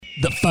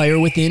The Fire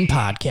Within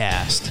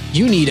podcast.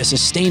 You need a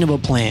sustainable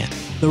plan,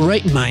 the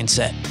right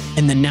mindset,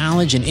 and the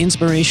knowledge and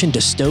inspiration to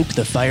stoke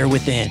the fire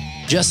within.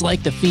 Just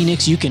like the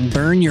phoenix, you can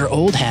burn your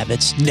old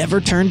habits,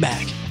 never turn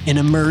back, and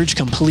emerge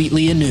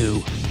completely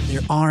anew. There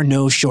are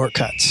no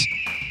shortcuts.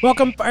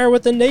 Welcome, Fire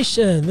Within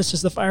Nation. This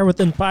is the Fire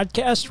Within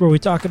podcast where we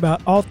talk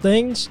about all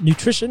things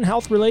nutrition,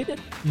 health related.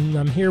 And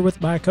I'm here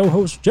with my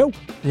co-host, Joe.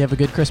 You have a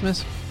good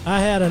Christmas? I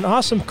had an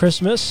awesome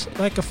Christmas,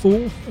 like a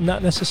fool,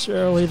 not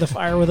necessarily the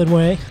Fire Within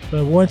way,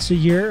 but once a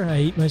year I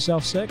eat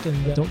myself sick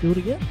and don't do it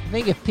again. I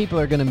think if people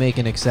are going to make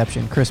an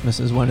exception,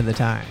 Christmas is one of the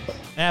times.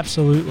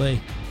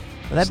 Absolutely.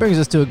 Well, that brings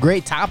us to a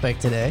great topic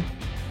today.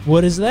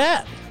 What is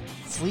that?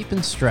 Sleep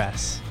and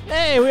stress.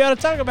 Hey, we ought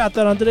to talk about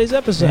that on today's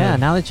episode. Yeah,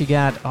 now that you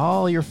got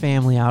all your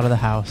family out of the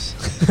house,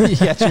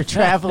 you're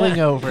traveling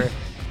over,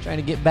 trying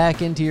to get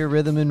back into your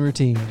rhythm and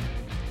routine.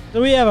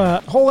 So we have a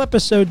whole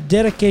episode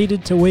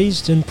dedicated to ways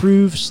to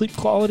improve sleep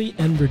quality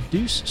and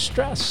reduce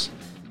stress,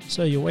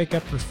 so you wake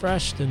up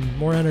refreshed and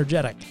more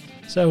energetic.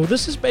 So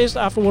this is based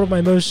off of one of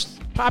my most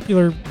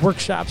popular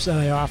workshops that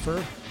I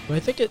offer, but I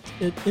think it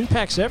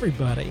impacts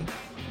everybody.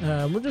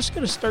 We're just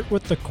going to start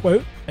with the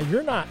quote,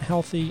 "You're not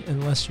healthy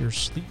unless your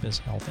sleep is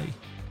healthy."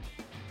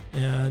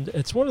 And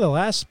it's one of the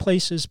last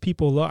places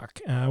people look.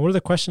 One of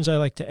the questions I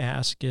like to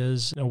ask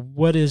is,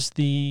 what is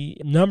the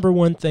number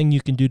one thing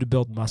you can do to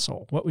build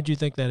muscle? What would you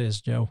think that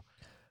is, Joe?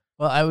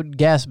 Well, I would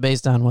guess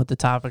based on what the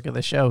topic of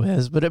the show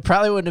is, but it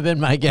probably wouldn't have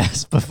been my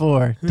guess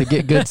before, to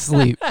get good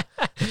sleep.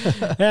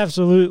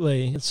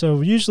 Absolutely. So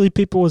usually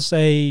people will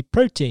say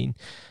protein,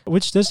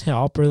 which does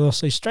help, or they'll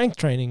say strength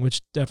training,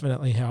 which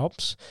definitely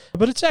helps,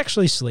 but it's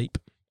actually sleep.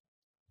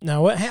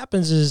 Now, what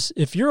happens is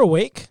if you're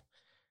awake,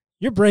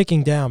 you're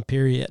breaking down,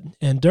 period.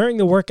 And during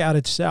the workout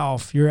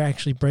itself, you're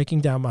actually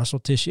breaking down muscle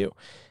tissue.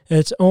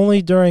 It's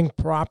only during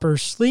proper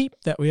sleep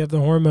that we have the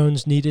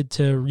hormones needed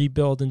to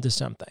rebuild into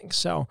something.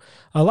 So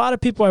a lot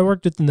of people I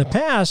worked with in the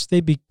past,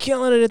 they'd be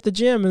killing it at the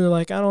gym, and they're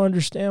like, I don't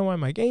understand why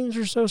my gains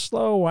are so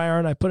slow. Why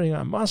aren't I putting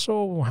on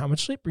muscle? Well, how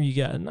much sleep are you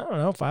getting? I don't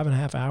know,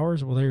 5.5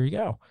 hours. Well, there you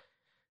go.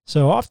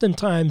 So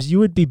oftentimes you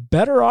would be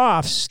better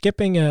off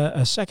skipping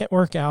a second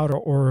workout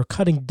or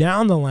cutting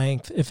down the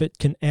length if it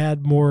can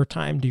add more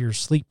time to your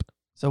sleep.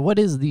 So what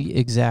is the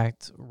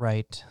exact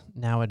right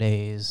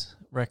nowadays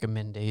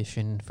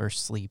recommendation for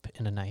sleep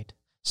in a night?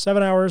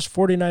 7 hours,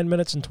 49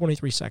 minutes, and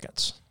 23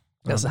 seconds.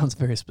 That sounds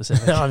very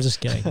specific. No, I'm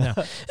just kidding. No,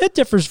 it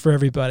differs for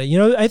everybody.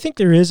 I think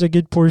there is a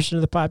good portion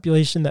of the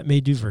population that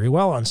may do very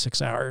well on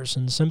 6 hours,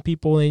 and some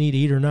people, they need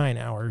 8 or 9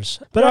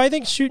 hours. But I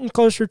think shooting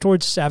closer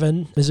towards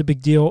 7 is a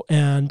big deal,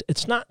 and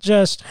it's not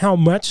just how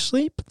much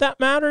sleep that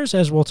matters,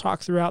 as we'll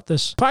talk throughout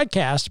this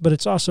podcast, but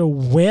it's also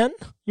when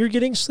you're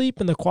getting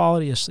sleep and the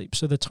quality of sleep.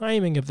 So the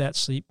timing of that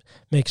sleep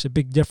makes a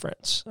big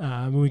difference.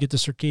 When we get to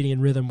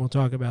circadian rhythm, we'll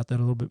talk about that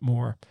a little bit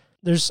more.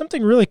 There's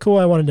something really cool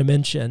I wanted to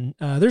mention.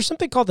 There's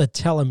something called a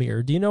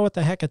telomere. Do you know what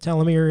the heck a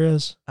telomere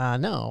is?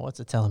 No. What's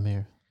a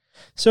telomere?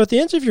 So at the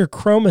ends of your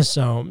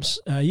chromosomes,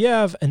 you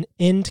have an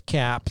end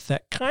cap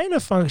that kind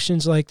of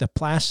functions like the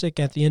plastic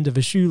at the end of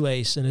a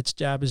shoelace, and its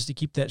job is to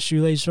keep that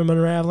shoelace from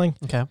unraveling.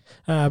 Okay.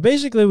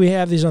 Basically, we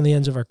have these on the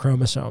ends of our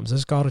chromosomes.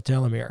 It's called a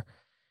telomere.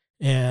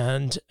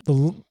 And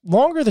the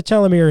longer the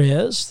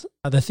telomere is,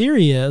 the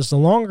theory is, the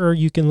longer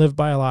you can live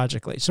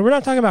biologically. So we're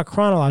not talking about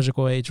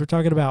chronological age. We're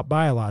talking about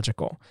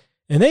biological.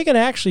 And they can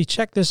actually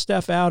check this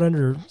stuff out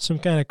under some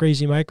kind of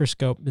crazy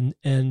microscope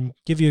and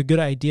give you a good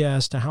idea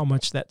as to how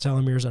much that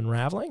telomere is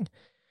unraveling.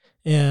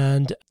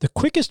 And the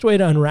quickest way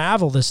to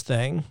unravel this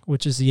thing,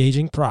 which is the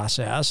aging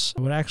process,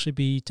 would actually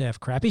be to have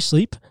crappy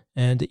sleep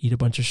and to eat a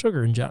bunch of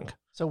sugar and junk.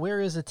 So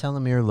where is a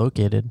telomere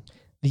located?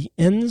 The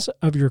ends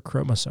of your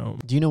chromosome.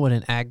 Do you know what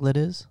an aglet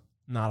is?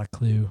 Not a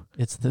clue.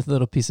 It's the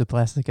little piece of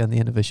plastic on the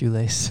end of a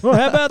shoelace. Well,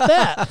 how about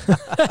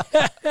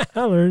that?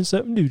 I learned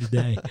something new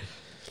today.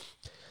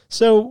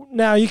 So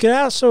now you can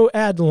also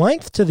add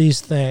length to these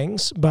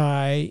things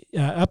by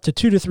up to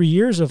 2 to 3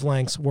 years of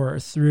length's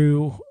worth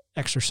through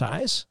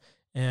exercise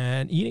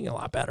and eating a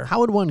lot better. How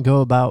would one go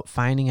about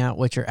finding out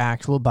what your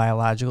actual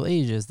biological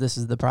age is? This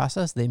is the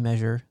process. They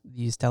measure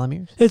these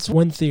telomeres? It's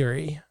one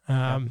theory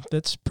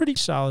that's pretty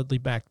solidly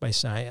backed by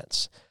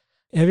science.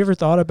 Have you ever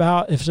thought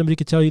about if somebody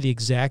could tell you the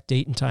exact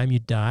date and time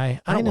you'd die?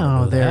 I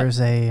know there's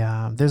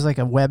like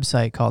a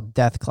website called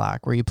Death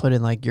Clock where you put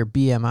in like your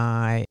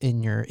BMI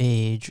and your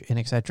age and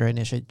et cetera, and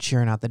it should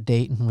churn out the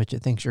date in which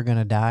it thinks you're going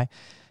to die.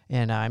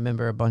 And I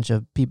remember a bunch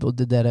of people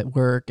did that at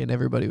work, and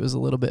everybody was a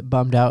little bit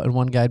bummed out, and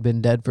one guy had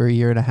been dead for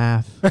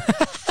 1.5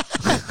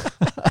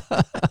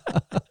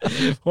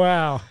 years.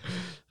 Wow.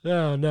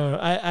 No,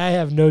 I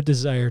have no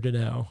desire to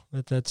know.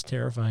 That's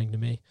terrifying to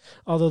me.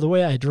 Although the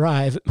way I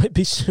drive, it might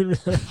be sooner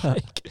than I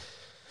like.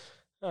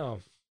 Oh.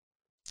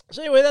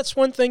 So anyway, that's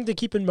one thing to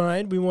keep in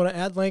mind. We want to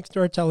add length to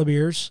our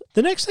telomeres.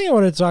 The next thing I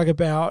want to talk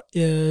about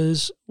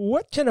is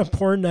what can a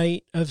poor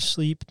night of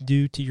sleep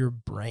do to your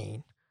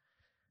brain?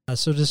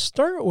 So to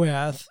start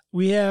with,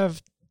 we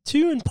have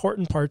two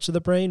important parts of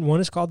the brain. One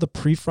is called the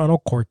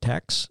prefrontal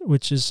cortex,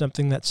 which is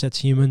something that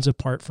sets humans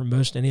apart from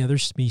most any other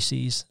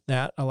species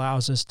that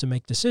allows us to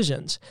make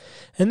decisions.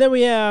 And then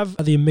we have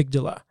the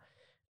amygdala.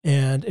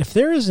 And if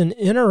there is an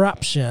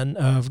interruption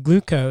of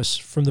glucose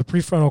from the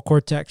prefrontal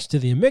cortex to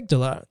the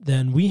amygdala,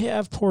 then we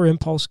have poor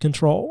impulse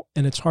control,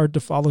 and it's hard to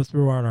follow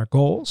through on our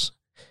goals.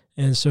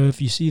 And so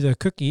if you see the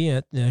cookie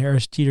at the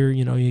Harris Teeter,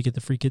 you get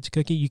the free kids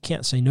cookie, you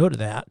can't say no to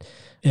that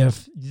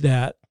if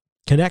that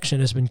connection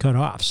has been cut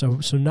off. So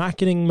not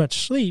getting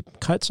much sleep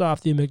cuts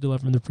off the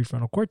amygdala from the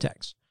prefrontal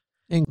cortex.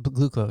 And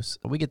glucose,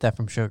 we get that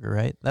from sugar,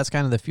 right? That's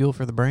kind of the fuel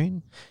for the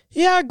brain?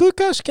 Yeah,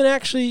 glucose can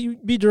actually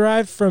be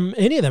derived from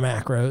any of the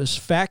macros.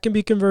 Fat can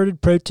be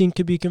converted, protein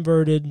can be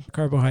converted,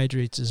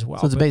 carbohydrates as well.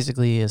 So it's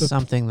basically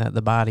something that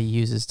the body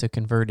uses to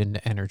convert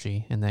into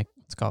energy, and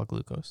it's called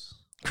glucose.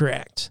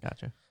 Correct.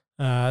 Gotcha.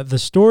 The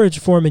storage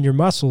form in your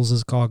muscles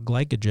is called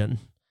glycogen,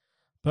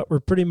 but we're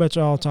pretty much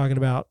all talking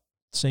about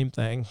the same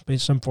thing,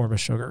 some form of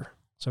sugar.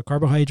 So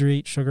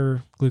carbohydrate,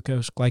 sugar,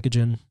 glucose,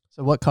 glycogen.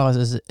 So what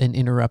causes an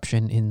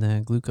interruption in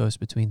the glucose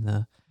between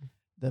the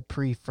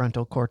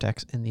prefrontal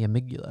cortex and the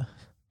amygdala?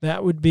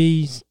 That would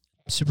be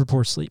super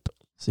poor sleep.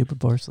 Super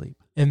poor sleep.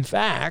 In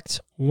fact,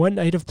 one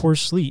night of poor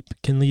sleep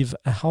can leave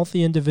a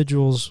healthy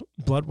individual's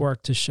blood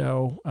work to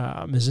show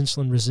as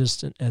insulin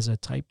resistant as a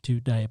type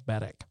 2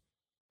 diabetic.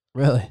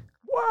 Really?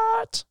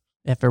 What?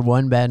 After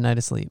one bad night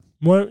of sleep.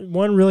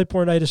 One really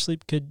poor night of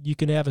sleep you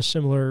can have a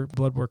similar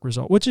blood work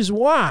result, which is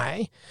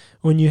why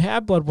when you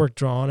have blood work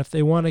drawn, if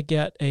they want to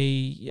get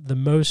the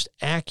most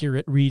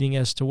accurate reading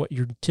as to what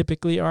you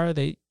typically are,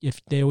 they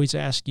always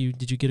ask you,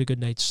 did you get a good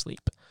night's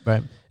sleep?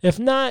 Right. If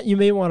not, you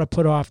may want to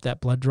put off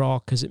that blood draw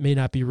because it may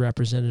not be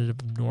representative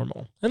of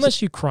normal.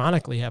 Unless you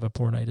chronically have a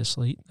poor night of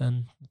sleep,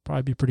 then it'll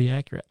probably be pretty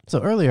accurate.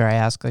 So earlier I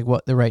asked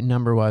what the right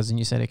number was, and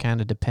you said it kind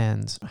of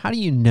depends. How do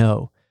you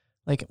know?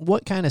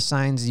 What kind of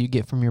signs do you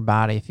get from your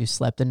body if you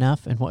slept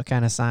enough, and what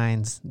kind of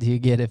signs do you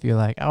get if you're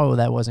like, oh,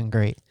 that wasn't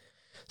great?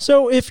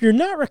 So if you're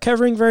not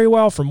recovering very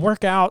well from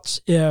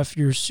workouts, if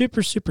you're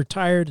super, super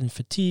tired and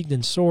fatigued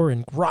and sore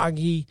and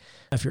groggy,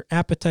 if your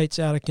appetite's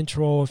out of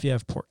control, if you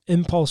have poor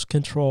impulse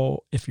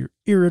control, if you're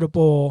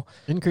irritable.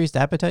 Increased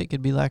appetite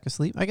could be lack of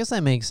sleep. I guess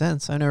that makes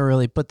sense. I never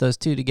really put those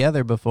two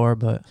together before,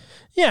 but...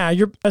 Yeah,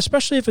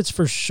 especially if it's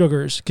for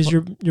sugars, because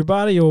your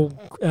body will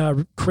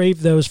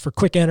crave those for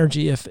quick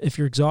energy if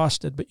you're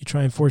exhausted, but you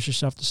try and force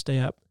yourself to stay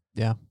up.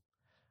 Yeah.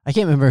 I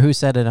can't remember who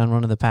said it on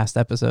one of the past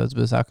episodes,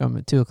 but it's how come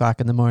at 2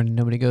 o'clock in the morning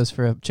nobody goes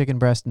for a chicken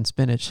breast and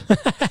spinach?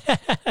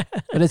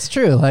 But it's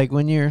true.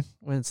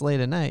 When it's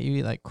late at night, you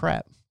eat like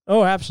crap.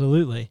 Oh,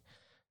 absolutely.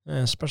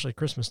 Especially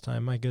Christmas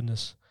time. My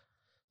goodness.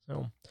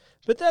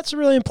 But that's a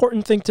really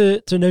important thing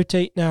to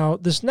notate. Now,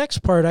 this next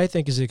part I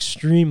think is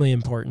extremely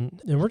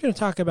important, and we're going to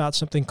talk about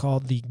something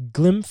called the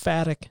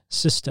glymphatic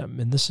system,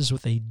 and this is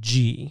with a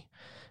G.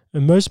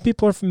 And most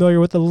people are familiar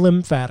with the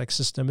lymphatic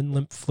system and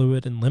lymph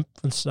fluid and lymph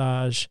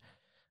massage,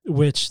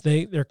 which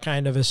they're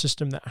kind of a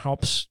system that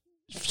helps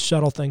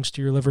shuttle things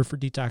to your liver for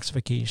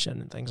detoxification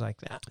and things like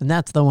that. And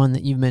that's the one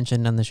that you've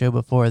mentioned on the show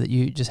before, that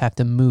you just have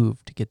to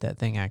move to get that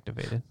thing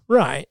activated.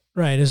 Right.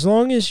 As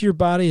long as your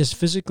body is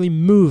physically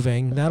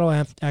moving, that'll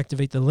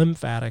activate the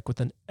lymphatic with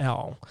an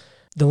L.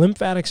 The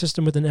lymphatic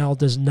system with an L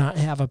does not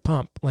have a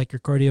pump like your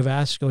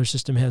cardiovascular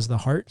system has the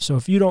heart. So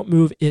if you don't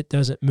move, it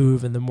doesn't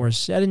move. And the more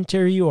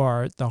sedentary you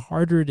are, the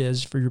harder it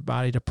is for your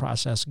body to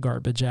process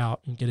garbage out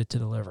and get it to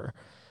the liver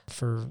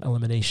for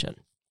elimination.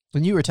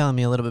 And you were telling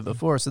me a little bit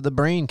before, so the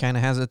brain kind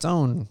of has its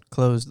own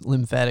closed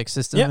lymphatic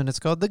system, and it's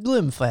called the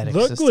glymphatic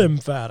system.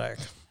 The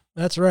glymphatic.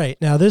 That's right.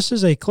 Now, this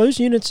is a closed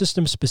unit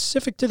system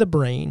specific to the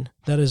brain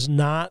that is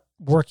not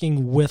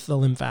working with the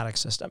lymphatic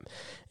system,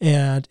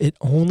 and it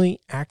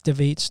only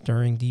activates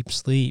during deep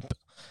sleep.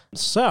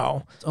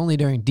 So it's only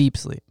during deep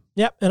sleep.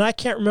 Yep, and I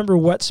can't remember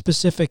what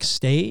specific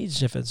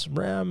stage, if it's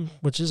REM,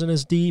 which isn't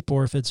as deep,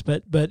 or if it's,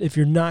 but if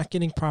you're not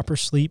getting proper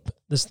sleep,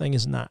 this thing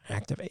is not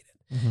activated.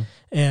 Mm-hmm.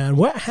 And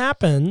what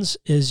happens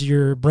is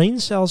your brain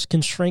cells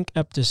can shrink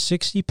up to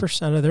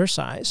 60% of their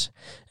size,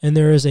 and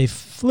there is a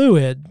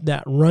fluid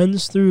that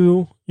runs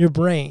through your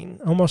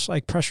brain, almost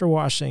like pressure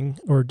washing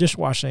or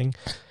dishwashing,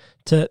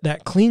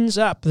 that cleans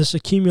up this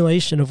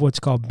accumulation of what's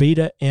called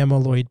beta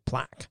amyloid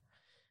plaque.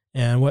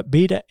 And what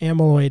beta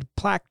amyloid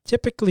plaque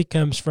typically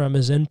comes from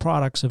is end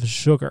products of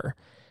sugar.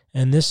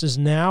 And this is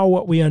now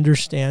what we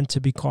understand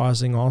to be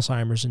causing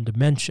Alzheimer's and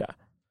dementia.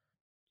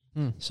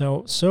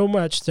 So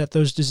much that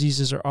those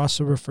diseases are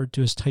also referred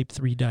to as type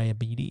 3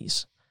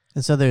 diabetes.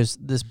 And so there's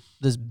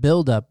this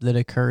buildup that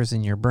occurs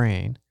in your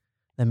brain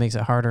that makes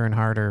it harder and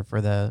harder for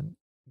the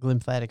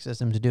glymphatic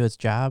system to do its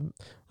job.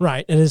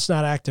 Right, and it's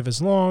not active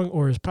as long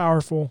or as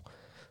powerful.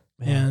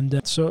 Man.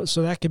 And so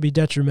that could be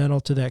detrimental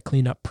to that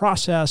cleanup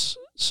process.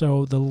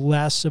 So the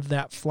less of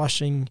that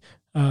flushing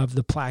of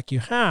the plaque you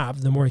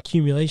have, the more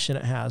accumulation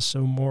it has.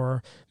 So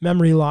more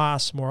memory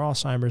loss, more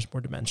Alzheimer's,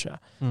 more dementia.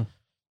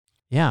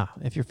 Yeah,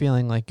 if you're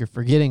feeling like you're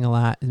forgetting a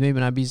lot, it may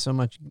not be so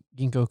much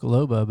ginkgo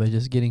biloba, but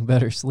just getting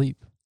better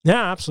sleep.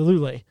 Yeah,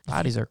 absolutely.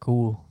 Bodies are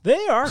cool.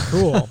 They are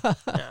cool.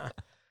 Yeah.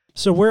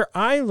 So where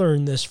I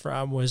learned this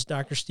from was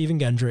Dr. Stephen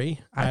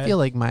Gundry. I feel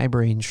like my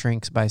brain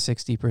shrinks by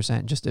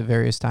 60% just at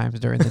various times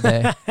during the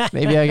day.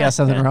 Maybe I got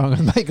something wrong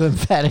with my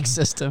lymphatic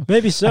system.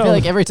 Maybe so. I feel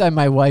like every time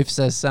my wife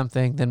says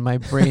something, then my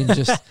brain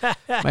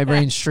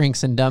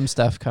shrinks and dumb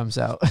stuff comes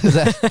out.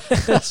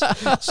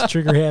 It's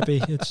trigger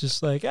happy. It's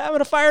just like, I'm going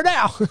to fire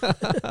now.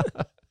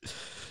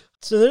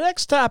 So the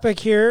next topic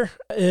here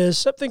is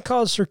something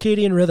called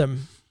circadian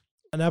rhythm.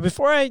 Now,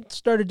 before I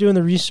started doing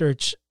the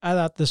research, I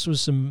thought this was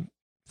some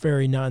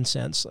very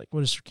nonsense. Like,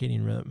 what is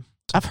circadian rhythm?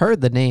 I've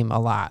heard the name a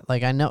lot.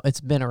 Like, I know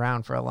it's been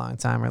around for a long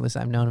time, or at least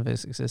I've known of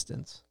its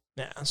existence.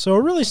 Yeah. So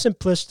a really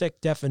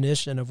simplistic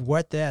definition of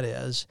what that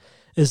is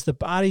the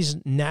body's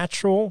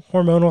natural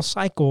hormonal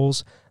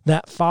cycles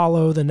that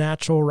follow the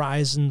natural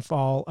rise and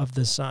fall of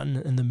the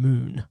sun and the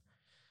moon.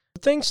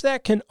 Things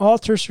that can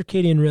alter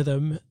circadian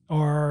rhythm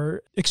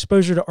are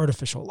exposure to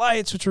artificial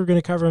lights, which we're going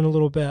to cover in a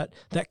little bit,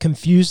 that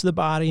confuse the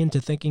body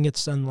into thinking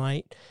it's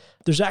sunlight.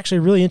 There's actually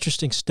a really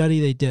interesting study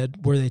they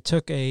did where they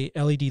took a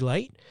LED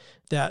light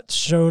that's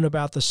shown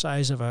about the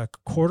size of a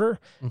quarter,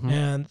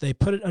 and they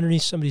put it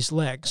underneath somebody's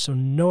leg so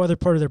no other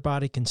part of their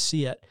body can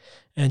see it.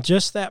 And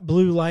just that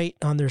blue light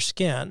on their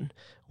skin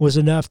was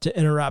enough to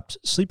interrupt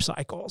sleep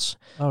cycles.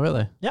 Oh,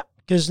 really? Yeah.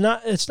 Because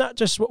it's not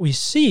just what we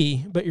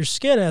see, but your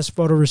skin has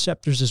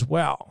photoreceptors as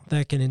well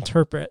that can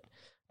interpret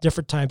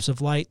different types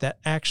of light that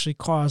actually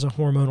cause a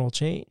hormonal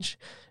change.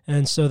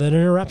 And so that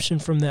interruption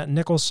from that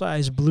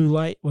nickel-sized blue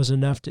light was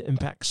enough to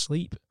impact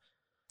sleep.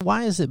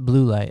 Why is it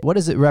blue light? What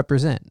does it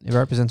represent? It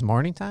represents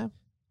morning time?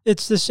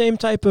 It's the same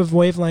type of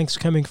wavelengths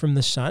coming from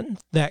the sun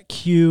that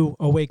cue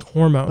awake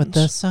hormones. But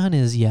the sun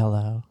is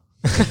yellow.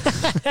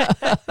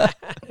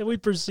 We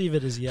perceive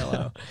it as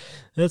yellow.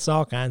 It's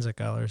all kinds of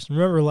colors.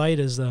 Remember, light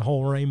is the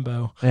whole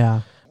rainbow.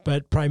 Yeah.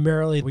 But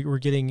primarily, we're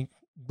getting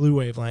blue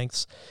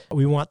wavelengths.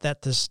 We want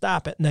that to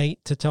stop at night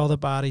to tell the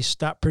body,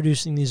 stop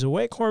producing these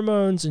awake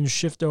hormones and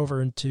shift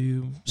over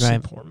into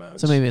sleep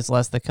hormones. So maybe it's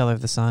less the color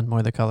of the sun,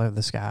 more the color of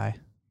the sky.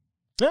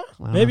 Yeah,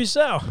 maybe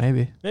so.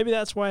 Maybe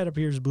that's why it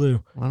appears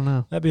blue. I don't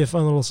know. That'd be a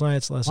fun little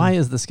science lesson. Why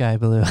is the sky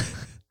blue?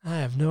 I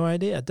have no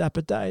idea.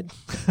 Dappa-died.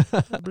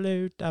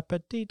 Blue,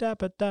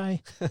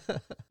 dappa-dee-dappa-die.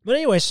 But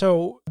anyway,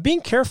 so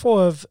being careful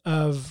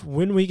of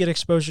when we get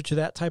exposure to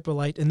that type of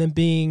light and then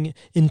being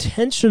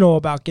intentional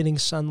about getting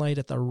sunlight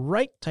at the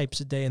right types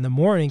of day in the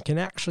morning can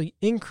actually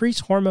increase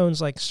hormones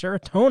like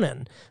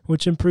serotonin,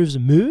 which improves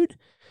mood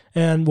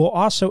and will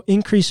also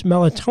increase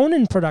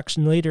melatonin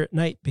production later at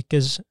night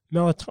because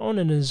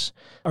serotonin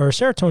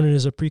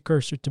is a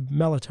precursor to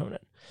melatonin.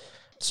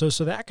 So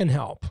that can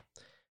help.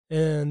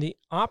 And the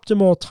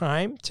optimal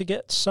time to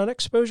get sun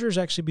exposure is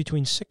actually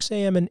between 6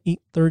 a.m. and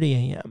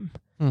 8:30 a.m.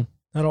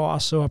 That'll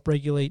also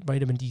upregulate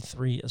vitamin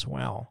D3 as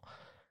well.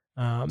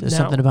 There's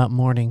something about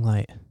morning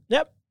light.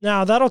 Yep.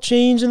 Now, that'll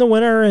change in the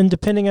winter and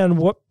depending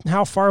on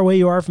how far away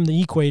you are from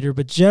the equator.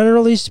 But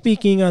generally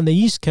speaking, on the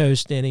East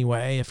Coast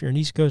anyway, if you're an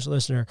East Coast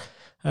listener,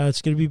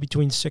 it's going to be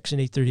between 6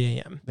 and 8:30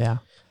 a.m. Yeah.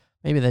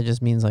 Maybe that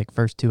just means like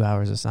first 2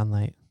 hours of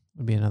sunlight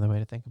would be another way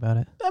to think about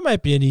it. That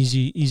might be an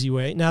easy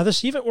way. Now,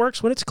 this even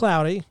works when it's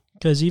cloudy,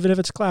 because even if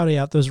it's cloudy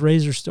out, those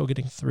rays are still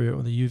getting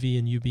through, the UV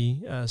and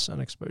UV sun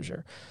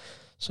exposure.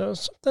 So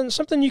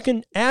something you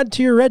can add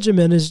to your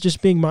regimen is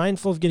just being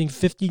mindful of getting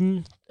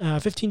 15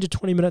 to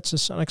 20 minutes of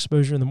sun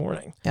exposure in the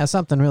morning. Yeah,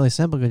 something really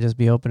simple could just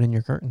be opening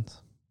your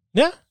curtains.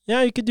 Yeah,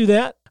 you could do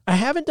that. I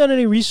haven't done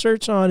any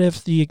research on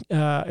if the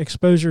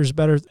exposure is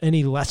better,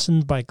 any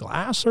lessened by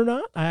glass or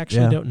not. I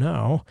actually don't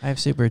know. I have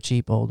super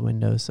cheap old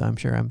windows, so I'm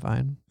sure I'm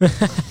fine.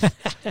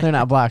 They're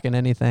not blocking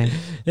anything. Yeah.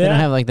 They don't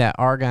have like that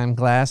argon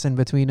glass in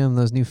between them,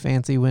 those new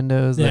fancy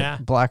windows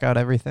that block out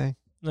everything.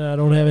 No, I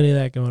don't have any of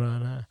that going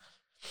on. Huh?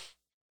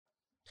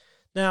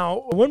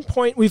 Now, one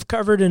point we've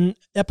covered in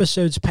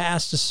episodes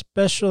past,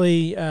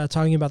 especially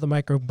talking about the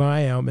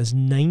microbiome, is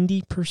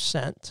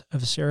 90%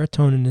 of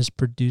serotonin is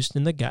produced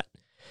in the gut.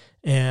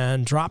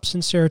 And drops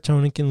in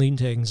serotonin can lead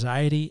to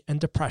anxiety and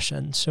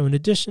depression. So in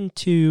addition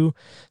to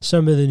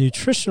some of the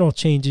nutritional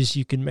changes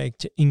you can make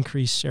to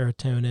increase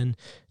serotonin,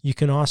 you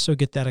can also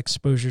get that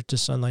exposure to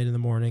sunlight in the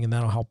morning, and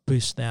that'll help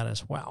boost that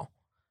as well.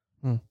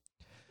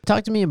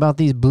 Talk to me about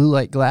these blue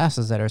light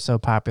glasses that are so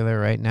popular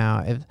right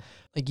now.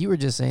 Like you were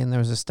just saying, there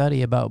was a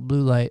study about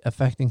blue light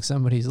affecting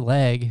somebody's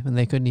leg when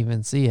they couldn't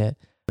even see it.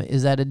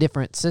 Is that a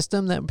different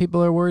system that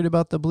people are worried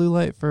about the blue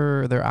light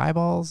for their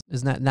eyeballs?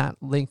 Is that not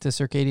linked to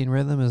circadian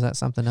rhythm? Is that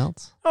something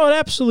else? Oh, it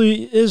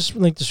absolutely is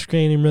linked to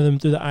circadian rhythm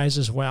through the eyes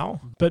as well.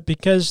 But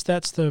because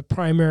that's the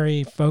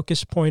primary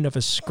focus point of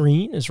a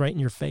screen is right in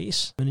your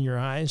face and in your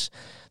eyes,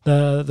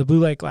 the blue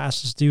light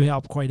glasses do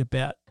help quite a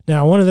bit.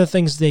 Now, one of the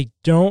things they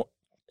don't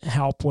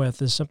help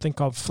with is something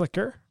called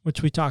flicker,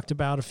 which we talked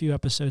about a few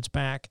episodes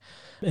back.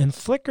 And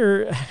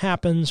flicker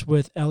happens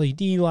with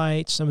LED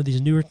lights, some of these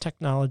newer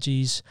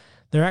technologies.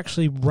 They're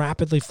actually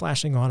rapidly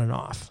flashing on and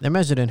off. They're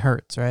measured in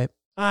hertz, right?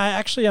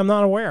 I'm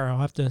not aware. I'll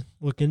have to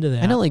look into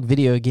that. I know like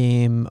video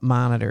game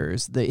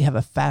monitors, they have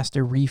a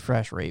faster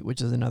refresh rate,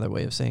 which is another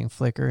way of saying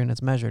flicker, and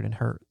it's measured in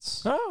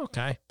hertz. Oh,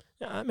 okay.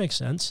 Yeah, that makes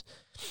sense.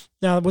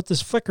 Now, what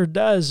this flicker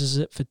does is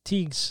it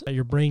fatigues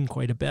your brain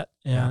quite a bit.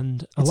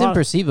 And it's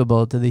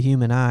imperceivable to the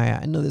human eye.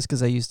 I know this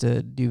because I used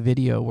to do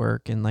video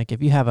work, and like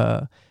if you have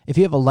a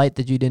light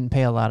that you didn't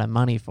pay a lot of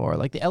money for,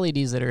 like the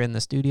LEDs that are in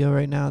the studio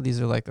right now,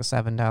 these are like the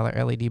 $7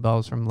 LED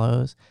bulbs from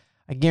Lowe's.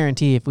 I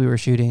guarantee if we were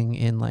shooting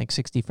in like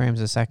 60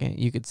 frames a second,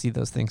 you could see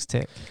those things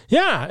tick.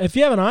 Yeah, if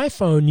you have an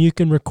iPhone, you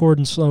can record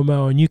in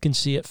slow-mo and you can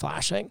see it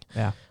flashing.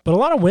 Yeah. But a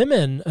lot of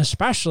women,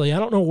 especially, I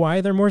don't know why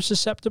they're more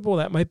susceptible.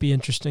 That might be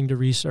interesting to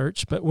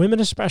research. But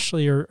women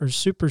especially are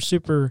super,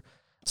 super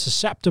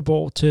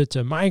susceptible to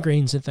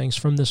migraines and things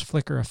from this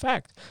flicker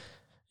effect.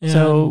 And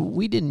so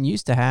we didn't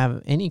used to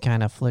have any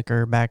kind of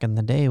flicker back in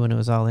the day when it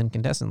was all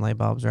incandescent light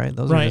bulbs, right?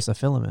 Those are just a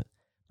filament.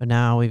 But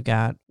now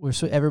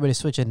everybody's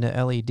switching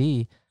to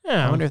LED.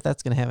 Yeah. I wonder if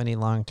that's going to have any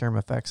long-term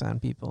effects on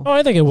people. Oh,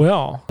 I think it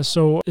will.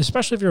 So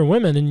especially if you're a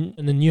woman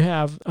and then you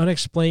have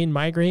unexplained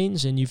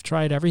migraines and you've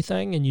tried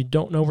everything and you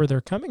don't know where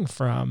they're coming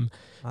from.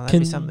 Well,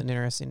 that'd be something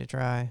interesting to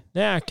try.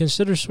 Yeah,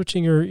 consider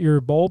switching your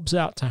bulbs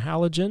out to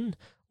halogen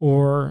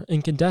or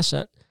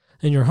incandescent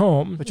in your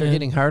home. Which are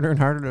getting harder and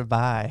harder to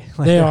buy.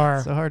 They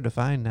are. So hard to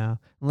find now.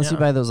 Unless you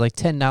buy those like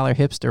 $10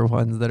 hipster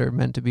ones that are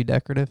meant to be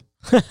decorative.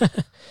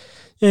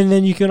 And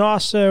then you can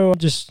also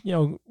just,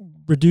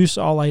 reduce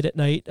all light at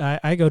night.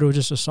 I go to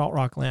just a salt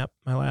rock lamp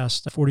my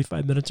last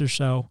 45 minutes or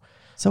so.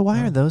 So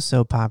why are those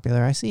so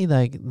popular? I see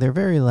they're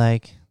very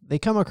they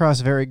come across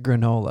very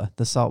granola,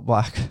 the salt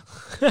block.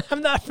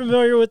 I'm not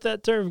familiar with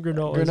that term,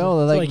 granola.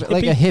 Granola,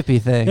 like a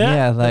hippie thing.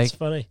 Yeah, that's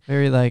funny.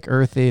 Very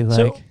earthy.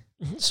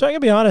 So I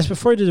can be honest,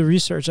 before I did the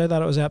research, I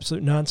thought it was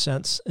absolute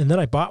nonsense. And then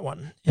I bought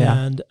one. Yeah.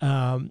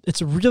 And it's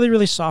a really,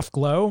 really soft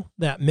glow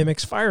that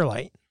mimics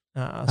firelight.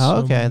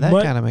 Okay.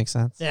 That kind of makes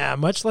sense. Yeah,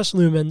 much less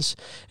lumens.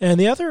 And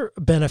the other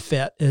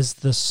benefit is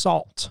the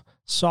salt.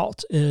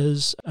 Salt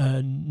is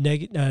a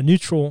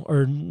neutral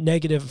or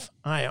negative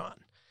ion,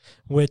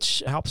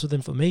 which helps with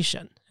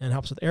inflammation and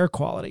helps with air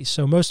quality.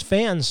 So most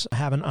fans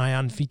have an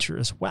ion feature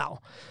as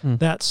well.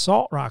 That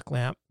salt rock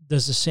lamp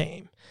does the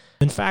same.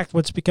 In fact,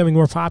 what's becoming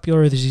more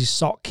popular is these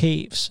salt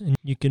caves. And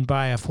you can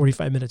buy a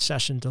 45-minute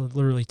session to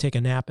literally take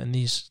a nap in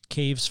these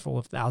caves full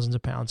of thousands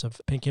of pounds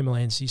of pink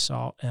Himalayan sea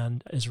salt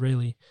and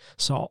Israeli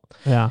salt.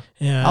 Yeah.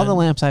 And all the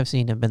lamps I've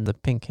seen have been the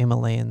pink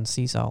Himalayan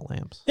sea salt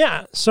lamps.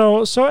 Yeah.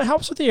 So it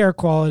helps with the air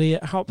quality.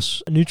 It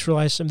helps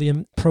neutralize some of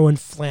the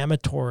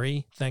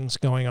pro-inflammatory things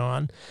going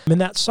on.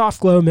 And that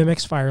soft glow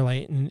mimics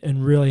firelight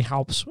and really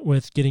helps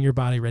with getting your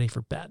body ready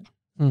for bed.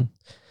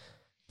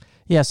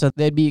 Yeah, so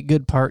they'd be a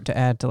good part to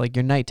add to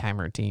your nighttime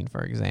routine,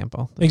 for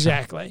example.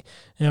 Exactly.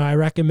 I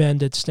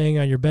recommend it staying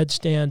on your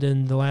bedstand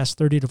in the last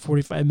 30 to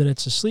 45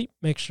 minutes of sleep.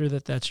 Make sure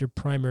that that's your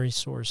primary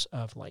source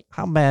of light.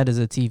 How bad is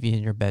a TV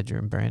in your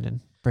bedroom,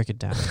 Brandon? Break it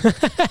down.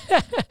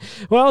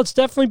 Well, it's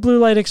definitely blue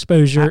light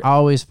exposure. I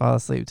always fall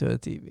asleep to a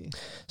TV.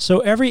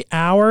 So every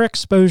hour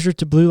exposure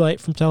to blue light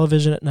from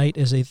television at night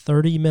is a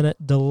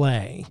 30-minute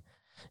delay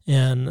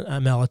in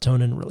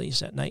melatonin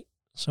release at night.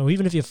 So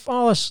even if you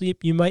fall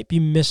asleep, you might be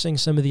missing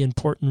some of the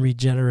important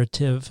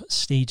regenerative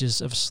stages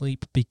of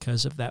sleep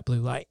because of that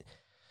blue light.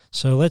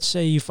 So let's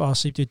say you fall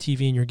asleep to a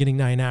TV and you're getting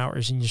 9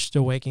 hours and you're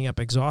still waking up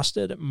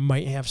exhausted. It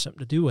might have something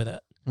to do with it.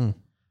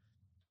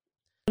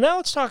 Now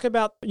let's talk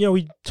about,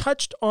 we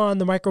touched on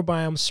the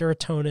microbiome,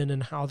 serotonin,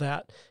 and how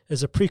that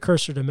is a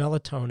precursor to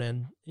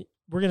melatonin.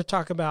 We're going to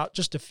talk about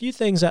just a few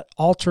things that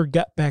alter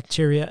gut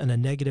bacteria in a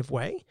negative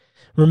way.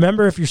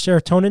 Remember, if your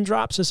serotonin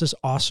drops, this is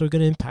also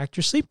going to impact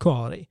your sleep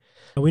quality.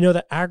 We know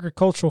that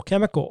agricultural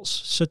chemicals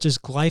such as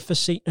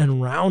glyphosate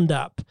and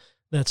Roundup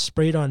that's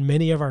sprayed on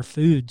many of our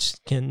foods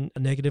can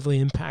negatively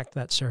impact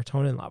that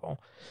serotonin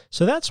level.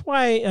 So that's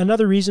why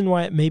another reason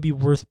why it may be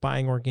worth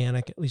buying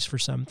organic, at least for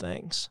some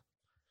things.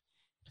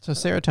 So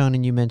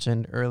serotonin, you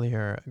mentioned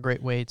earlier, a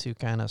great way to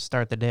kind of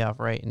start the day off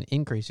right and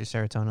increase your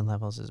serotonin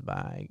levels is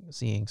by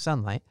seeing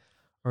sunlight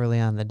early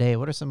on in the day.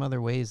 What are some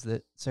other ways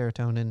that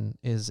serotonin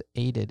is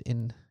aided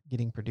in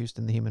getting produced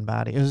in the human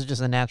body? Or is it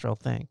just a natural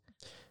thing?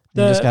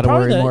 You just got to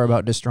worry more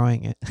about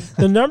destroying it.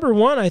 The number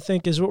one, I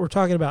think, is what we're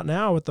talking about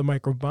now with the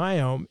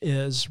microbiome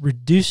is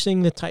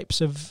reducing the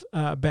types of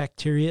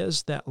bacteria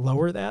that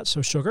lower that,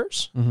 so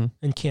sugars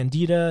and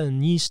candida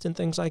and yeast and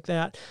things like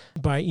that.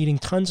 By eating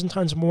tons and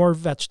tons more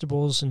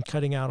vegetables and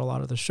cutting out a lot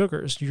of the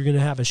sugars, you're going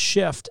to have a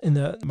shift in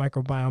the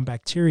microbiome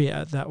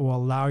bacteria that will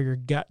allow your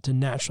gut to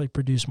naturally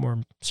produce more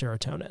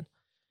serotonin.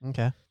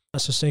 Okay.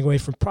 So staying away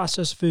from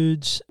processed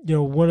foods.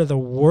 One of the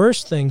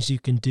worst things you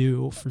can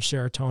do for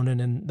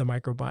serotonin in the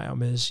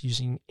microbiome is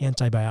using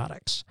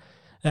antibiotics.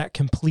 That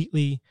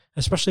completely,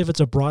 especially if it's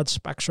a broad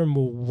spectrum,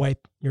 will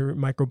wipe your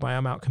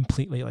microbiome out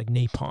completely like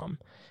napalm.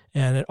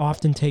 And it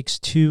often takes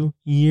 2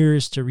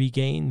 years to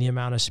regain the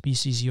amount of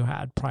species you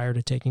had prior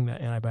to taking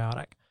that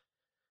antibiotic.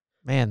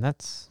 Man,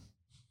 that's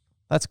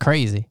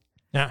crazy.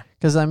 Yeah.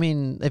 Because,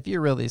 if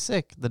you're really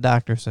sick, the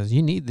doctor says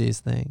you need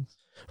these things.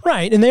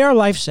 Right, and they are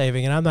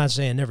life-saving, and I'm not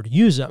saying never to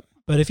use them,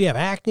 But if you have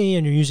acne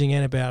and you're using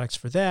antibiotics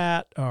for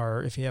that,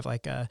 or if you have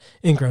like a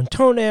ingrown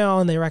toenail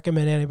and they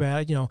recommend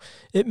antibiotic,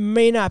 it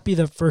may not be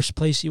the first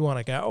place you want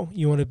to go.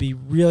 You want to be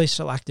really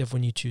selective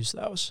when you choose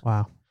those.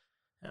 Wow.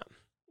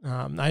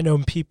 I know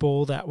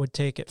people that would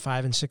take it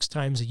 5 and 6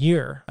 times a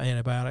year,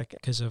 antibiotic,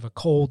 because of a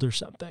cold or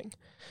something.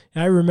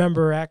 And I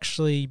remember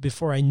actually,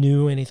 before I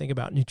knew anything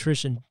about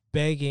nutrition,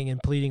 begging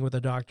and pleading with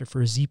a doctor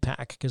for a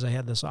Z-Pak because I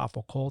had this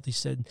awful cold. He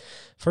said,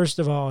 first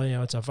of all,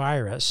 it's a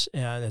virus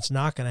and it's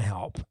not going to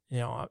help.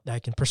 I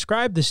can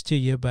prescribe this to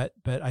you, but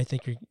I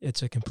think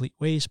it's a complete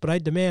waste. But I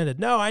demanded,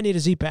 no, I need a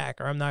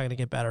Z-Pak or I'm not going to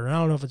get better. And I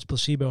don't know if it's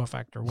placebo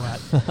effect or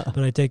what, but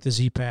I take the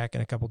Z-Pak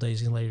and a couple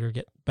days later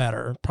get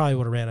better. Probably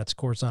would have ran its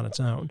course on its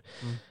own.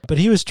 But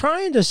he was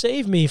trying to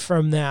save me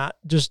from that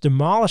just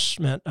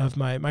demolishment of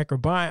my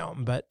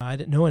microbiome, but I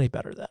didn't know any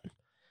better then.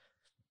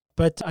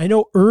 But I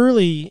know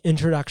early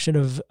introduction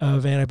of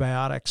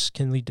antibiotics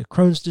can lead to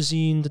Crohn's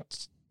disease,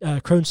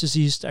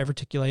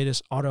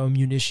 diverticulitis,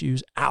 autoimmune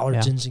issues,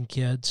 allergens in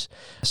kids,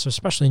 so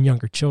especially in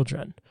younger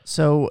children.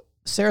 So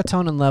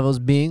serotonin levels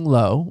being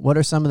low, what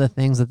are some of the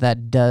things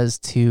that does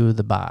to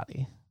the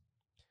body?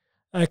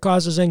 It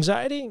causes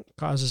anxiety,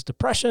 causes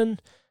depression,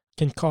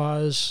 can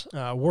cause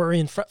worry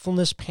and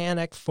fretfulness,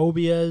 panic,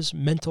 phobias,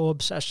 mental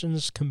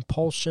obsessions,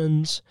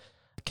 compulsions.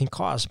 Can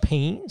cause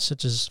pain,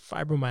 such as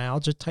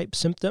fibromyalgia-type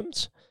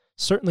symptoms,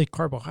 certainly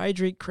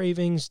carbohydrate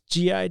cravings,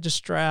 GI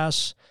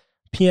distress,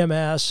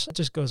 PMS. It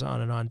just goes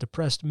on and on.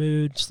 Depressed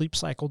mood, sleep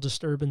cycle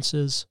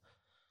disturbances.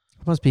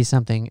 It must be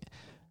something,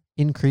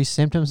 increased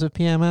symptoms of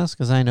PMS,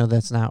 because I know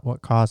that's not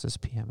what causes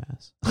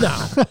PMS.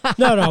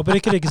 No, but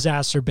it could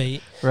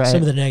exacerbate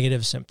some of the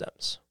negative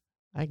symptoms.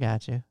 I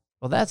got you.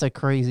 Well, that's a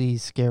crazy,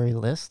 scary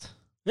list.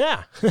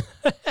 Yeah.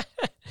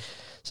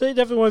 So you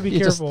definitely want to be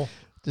careful.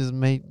 Just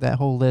make that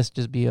whole list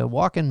just be a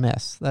walking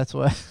mess. That's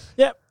what.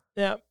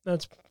 Yeah,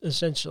 that's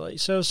essentially.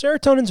 So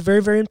serotonin is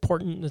very, very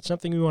important. It's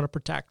something we want to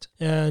protect.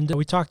 And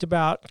we talked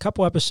about a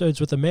couple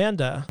episodes with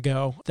Amanda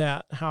ago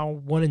that how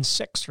 1 in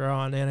 6 are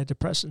on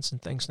antidepressants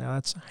and things now.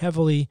 That's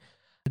heavily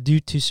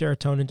due to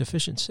serotonin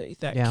deficiency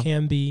that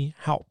can be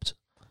helped.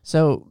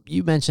 So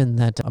you mentioned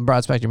that a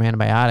broad-spectrum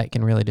antibiotic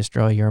can really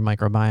destroy your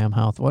microbiome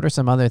health. What are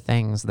some other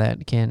things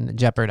that can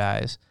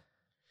jeopardize?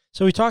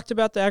 So we talked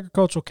about the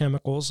agricultural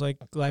chemicals like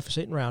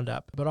glyphosate and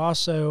Roundup, but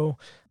also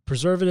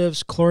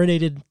preservatives,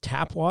 chlorinated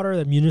tap water,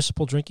 the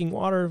municipal drinking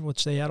water,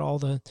 which they had all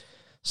the,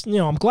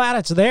 I'm glad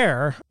it's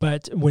there,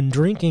 but when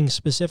drinking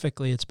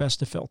specifically, it's best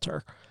to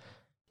filter.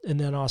 And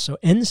then also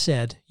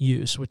NSAID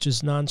use, which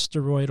is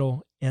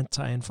non-steroidal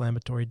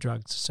anti-inflammatory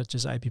drugs such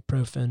as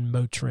ibuprofen,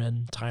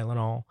 Motrin,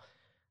 Tylenol.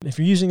 If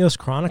you're using those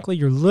chronically,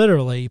 you're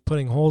literally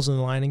putting holes in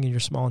the lining in your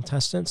small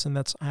intestines, and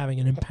that's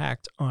having an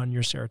impact on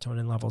your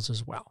serotonin levels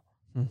as well.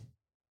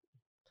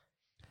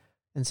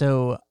 And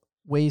so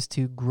ways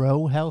to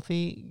grow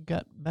healthy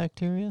gut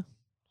bacteria?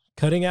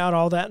 Cutting out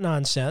all that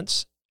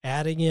nonsense,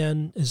 adding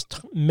in as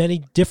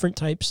many different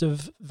types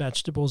of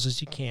vegetables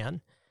as you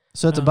can.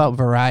 So it's about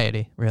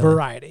variety, really.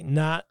 Variety,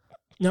 not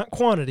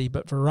quantity,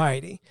 but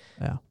variety.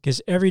 Yeah.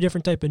 Because every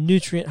different type of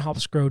nutrient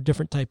helps grow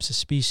different types of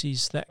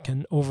species that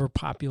can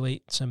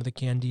overpopulate some of the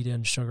candida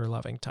and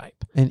sugar-loving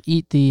type. And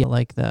eat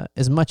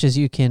as much as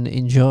you can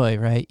enjoy,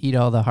 right? Eat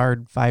all the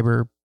hard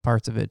fiber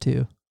parts of it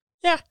too.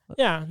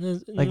 Yeah.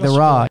 Like the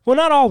raw. Well,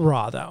 not all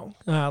raw, though.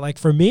 Like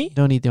for me.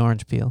 Don't eat the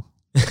orange peel.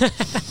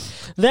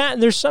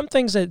 There's some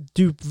things that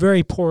do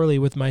very poorly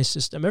with my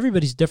system.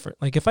 Everybody's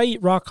different. Like if I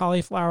eat raw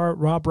cauliflower,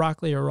 raw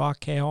broccoli, or raw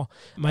kale,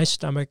 my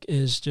stomach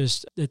is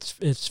just,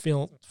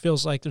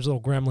 feels like there's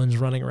little gremlins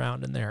running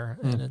around in there,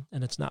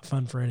 and it's not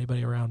fun for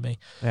anybody around me.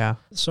 Yeah.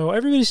 So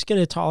everybody's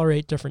going to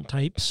tolerate different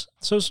types.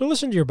 So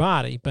listen to your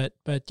body, but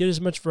get as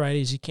much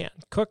variety as you can.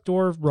 Cooked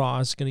or raw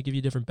is going to give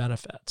you different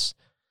benefits.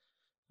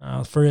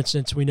 For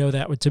instance, we know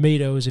that with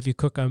tomatoes, if you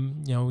cook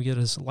them, we get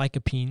this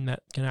lycopene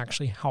that can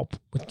actually help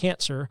with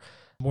cancer,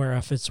 where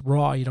if it's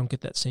raw, you don't get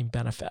that same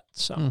benefit.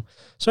 So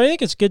I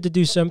think it's good to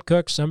do some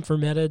cooked, some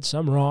fermented,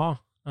 some raw,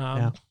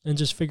 and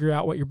just figure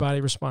out what your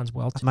body responds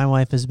well to. My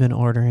wife has been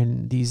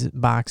ordering these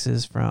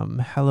boxes from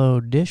Hello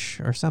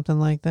Dish or something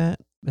like that.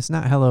 It's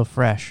not Hello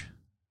Fresh.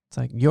 It's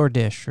like Your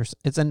Dish, or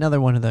it's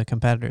another one of the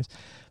competitors.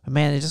 But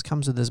man, it just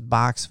comes with this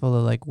box full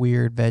of like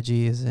weird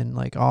veggies and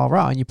like all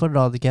raw, and you put it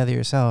all together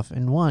yourself.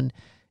 And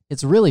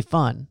it's really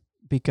fun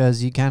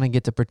because you kind of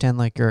get to pretend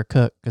like you're a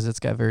cook because it's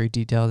got very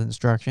detailed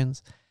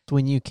instructions.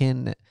 When you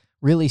can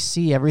really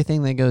see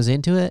everything that goes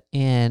into it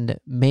and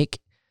make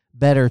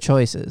better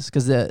choices.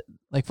 Because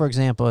for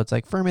example, it's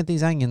like ferment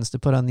these onions to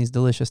put on these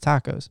delicious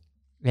tacos.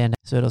 And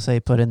so it'll say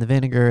put in the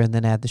vinegar and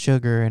then add the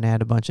sugar and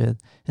add a bunch of, and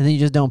then you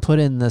just don't put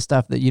in the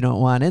stuff that you don't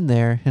want in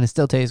there, and it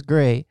still tastes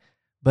great.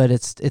 But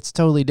it's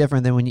totally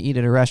different than when you eat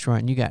at a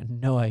restaurant and you got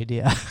no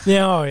idea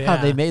how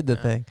they made the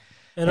thing.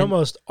 And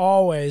almost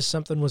always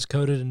something was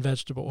coated in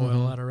vegetable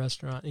oil at a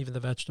restaurant, even the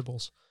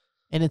vegetables.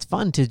 And it's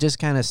fun to just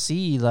kind of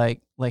see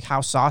like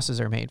how sauces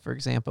are made, for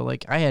example.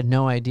 Like I had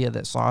no idea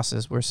that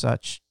sauces were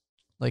such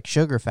like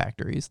sugar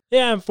factories.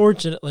 Yeah,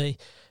 unfortunately.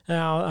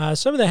 Now,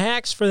 some of the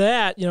hacks for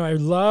that, I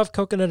love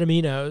coconut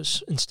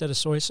aminos instead of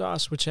soy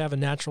sauce, which have a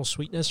natural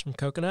sweetness from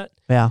coconut.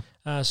 Yeah.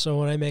 So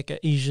when I make an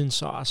Asian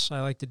sauce,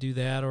 I like to do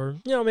that. Or,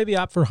 maybe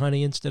opt for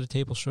honey instead of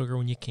table sugar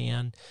when you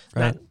can.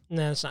 Right.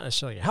 It's not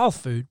necessarily a health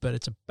food, but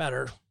it's a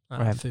better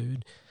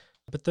food.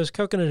 But those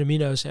coconut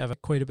aminos have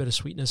quite a bit of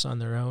sweetness on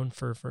their own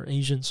for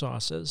Asian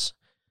sauces.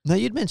 Now,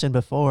 you'd mentioned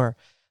before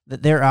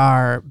that there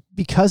are,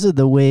 because of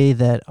the way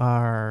that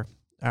our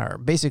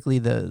basically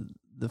the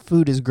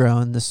food is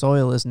grown, the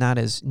soil is not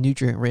as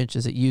nutrient rich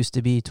as it used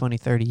to be 20,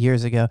 30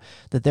 years ago,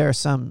 that there are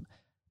some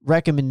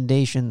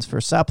recommendations for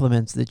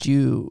supplements that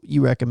you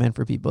recommend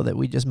for people that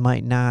we just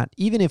might not,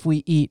 even if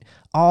we eat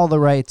all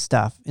the right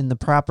stuff in the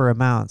proper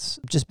amounts,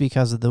 just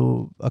because of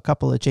a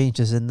couple of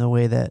changes in the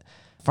way that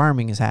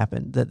farming has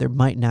happened, that there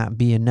might not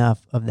be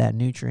enough of that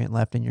nutrient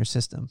left in your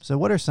system. So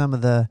what are some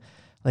of the,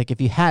 like if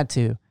you had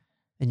to,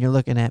 and you're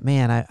looking at,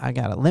 man, I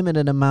got a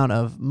limited amount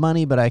of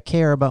money, but I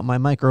care about my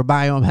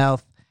microbiome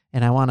health,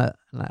 and I want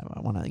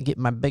to get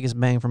my biggest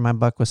bang for my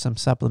buck with some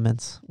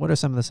supplements. What are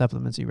some of the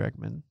supplements you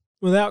recommend?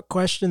 Without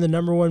question, the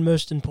number one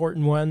most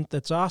important one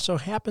that's also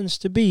happens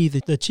to be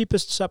the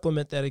cheapest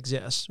supplement that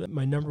exists.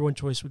 My number one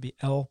choice would be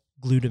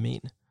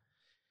L-glutamine.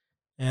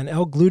 And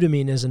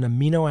L-glutamine is an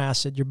amino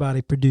acid your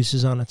body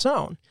produces on its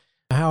own.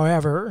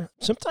 However,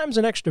 sometimes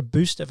an extra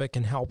boost of it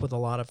can help with a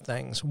lot of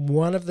things.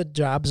 One of the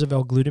jobs of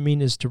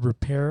L-glutamine is to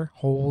repair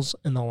holes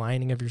in the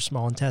lining of your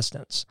small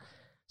intestines.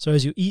 So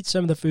as you eat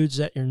some of the foods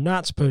that you're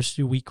not supposed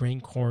to, wheat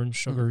grain, corn,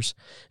 sugars,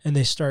 and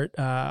they start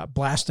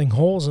blasting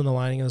holes in the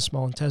lining of the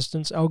small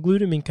intestines,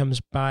 L-glutamine comes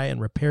by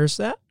and repairs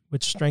that,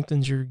 which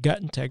strengthens your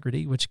gut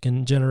integrity, which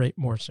can generate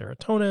more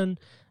serotonin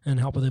and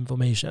help with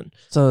inflammation.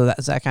 So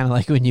that's that kind of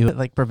like when you,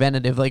 like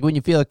preventative, like when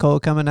you feel a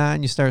cold coming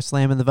on, you start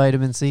slamming the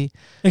vitamin C.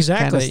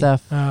 Exactly. Kind of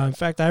stuff. In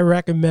fact, I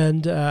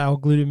recommend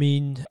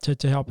L-glutamine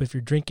to help if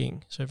you're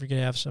drinking. So if you're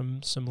going to have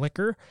some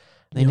liquor,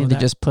 they need to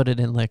just put it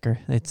in liquor.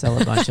 They'd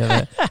sell a bunch of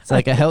it. It's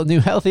like a new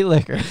healthy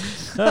liquor.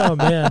 Oh,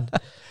 man.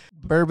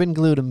 Bourbon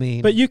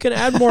glutamine. But you can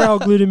add more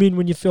L-glutamine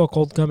when you feel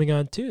cold coming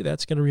on, too.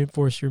 That's going to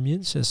reinforce your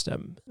immune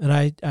system.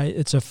 And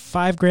it's a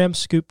 5-gram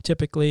scoop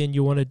typically, and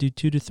you want to do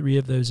 2 to 3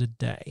 of those a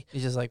day.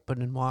 You just like put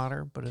it in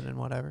water, put it in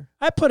whatever?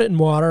 I put it in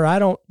water. I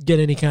don't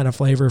get any kind of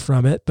flavor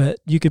from it, but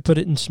you could put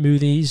it in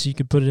smoothies. You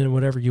could put it in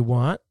whatever you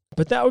want.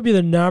 But that would be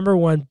the number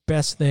one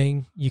best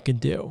thing you can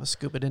do. I'll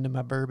scoop it into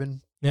my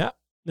bourbon. Yeah.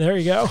 There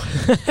you go.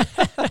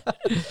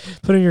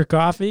 Put in your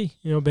coffee,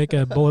 make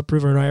a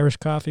bulletproof or an Irish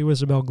coffee with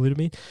some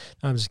L-glutamine.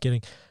 I'm just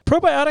kidding.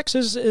 Probiotics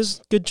is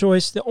a good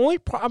choice. The only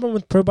problem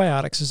with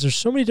probiotics is there's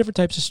so many different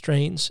types of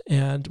strains,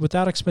 and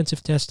without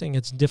expensive testing,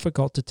 it's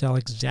difficult to tell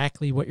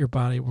exactly what your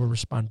body will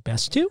respond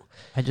best to.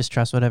 I just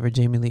trust whatever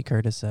Jamie Lee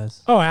Curtis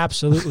says. Oh,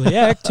 absolutely.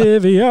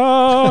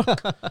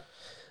 Activia.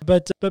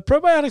 But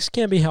probiotics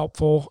can be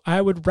helpful.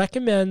 I would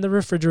recommend the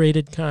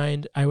refrigerated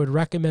kind. I would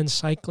recommend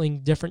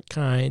cycling different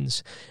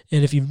kinds.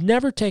 And if you've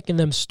never taken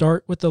them,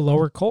 start with the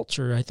lower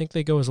culture. I think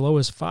they go as low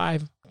as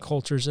 5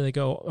 cultures, and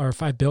or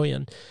 5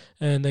 billion,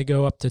 and they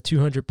go up to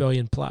 200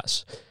 billion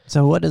plus.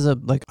 So what is I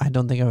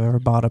don't think I've ever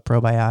bought a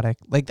probiotic.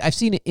 Like I've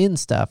seen it in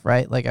stuff,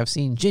 right? Like I've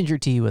seen ginger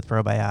tea with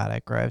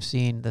probiotic, or I've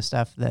seen the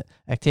stuff that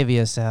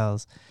Activia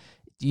sells.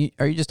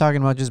 Are you just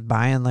talking about just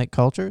buying like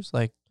cultures?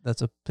 Like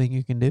that's a thing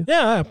you can do?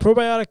 Yeah,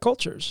 probiotic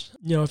cultures.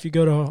 If you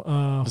go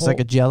to... it's like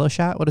a Jell-O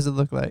shot? What does it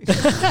look like?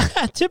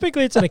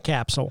 Typically, it's in a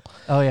capsule.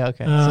 Oh, yeah,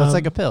 okay. So it's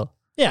like a pill.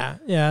 Yeah,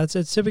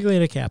 it's typically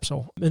in a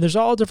capsule. And there's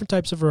all different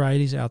types of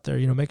varieties out there.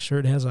 Make sure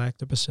it has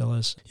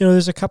lactobacillus.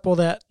 There's a couple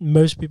that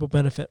most people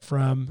benefit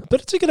from.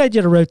 But it's a good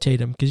idea to rotate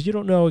them because you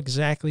don't know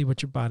exactly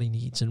what your body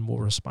needs and will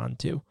respond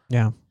to.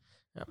 Yeah.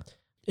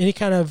 Any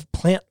kind of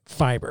plant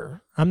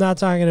fiber. I'm not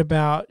talking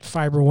about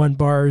Fiber One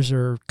bars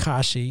or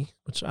Kashi,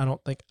 which I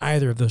don't think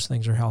either of those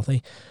things are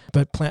healthy,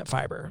 but plant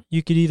fiber.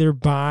 You could either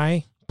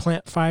buy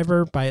plant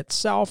fiber by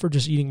itself or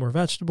just eating more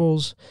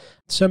vegetables.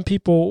 Some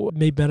people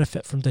may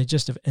benefit from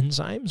digestive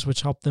enzymes,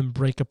 which help them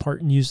break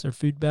apart and use their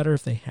food better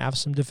if they have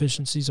some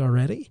deficiencies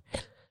already.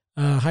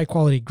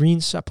 High-quality green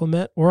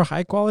supplement or a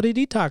high-quality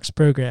detox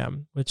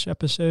program, which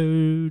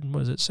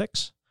episode,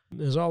 6?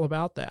 Is all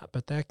about that,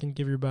 but that can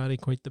give your body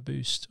quite the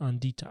boost on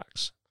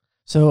detox.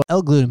 So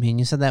L-glutamine,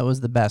 you said that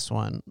was the best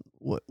one.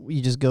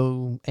 You just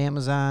go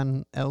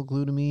Amazon,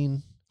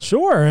 L-glutamine?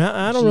 Sure.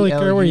 I don't really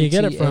care where you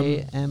get it from.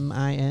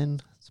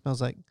 Glutamine.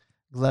 Smells like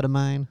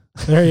glutamine.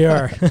 There you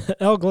are.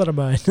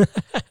 L-glutamine.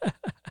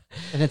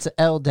 And it's an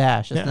L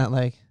dash. It's not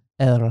like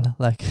L,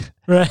 like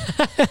right.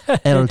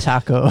 El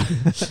Taco.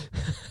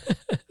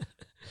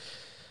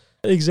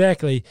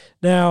 Exactly.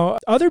 Now,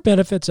 other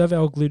benefits of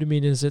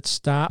L-glutamine is it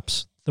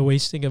stops the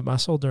wasting of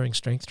muscle during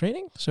strength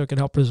training. So it can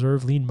help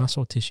preserve lean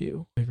muscle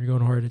tissue if you're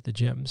going hard at the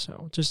gym.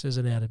 So just as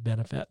an added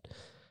benefit.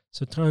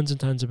 So tons and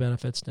tons of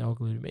benefits to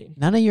L-glutamine.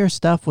 None of your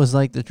stuff was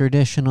like the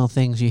traditional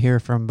things you hear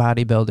from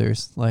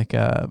bodybuilders, like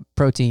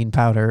protein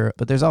powder,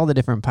 but there's all the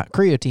different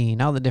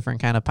creatine, all the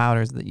different kind of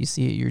powders that you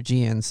see at your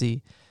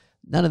GNC.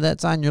 None of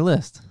that's on your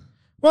list.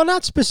 Well,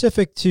 not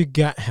specific to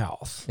gut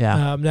health.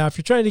 Yeah. Now, if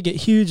you're trying to get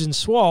huge and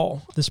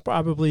swole, this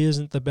probably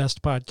isn't the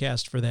best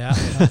podcast for that.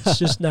 It's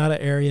just not an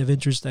area of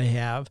interest I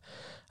have.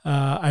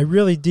 I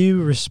really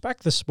do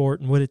respect the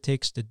sport and what it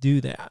takes to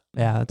do that.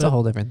 Yeah, that's a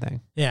whole different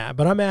thing. Yeah,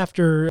 but I'm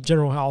after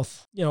general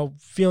health,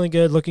 feeling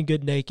good, looking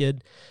good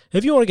naked.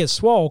 If you want to get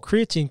swole,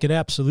 creatine can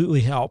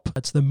absolutely help.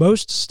 It's the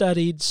most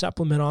studied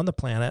supplement on the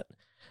planet.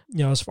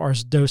 As far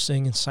as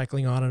dosing and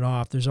cycling on and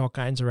off, there's all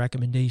kinds of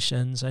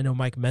recommendations. I know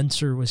Mike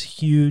Mentzer was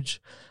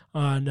huge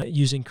on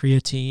using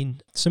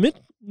creatine.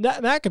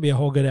 That could be a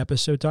whole good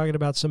episode talking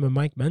about some of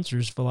Mike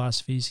Mentzer's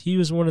philosophies. He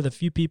was one of the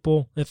few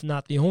people, if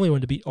not the only one,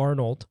 to beat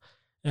Arnold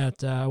at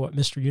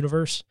Mr.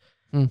 Universe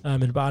in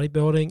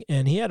bodybuilding.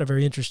 And he had a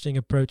very interesting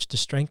approach to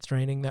strength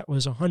training that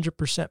was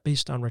 100%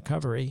 based on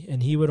recovery.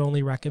 And he would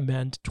only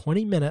recommend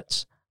 20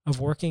 minutes of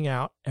working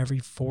out every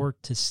 4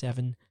 to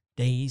 7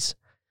 days.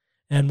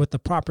 And with the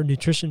proper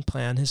nutrition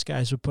plan, his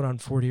guys would put on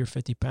 40 or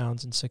 50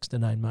 pounds in 6 to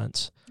 9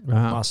 months of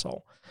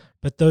muscle.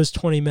 But those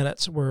 20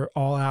 minutes were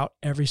all out,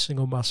 every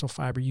single muscle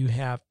fiber you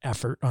have,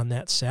 effort on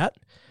that set.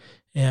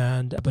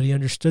 But he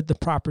understood the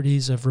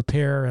properties of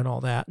repair and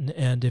all that.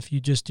 And if you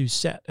just do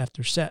set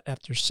after set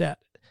after set,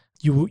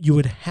 you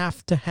would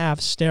have to have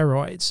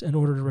steroids in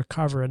order to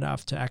recover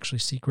enough to actually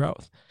see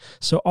growth.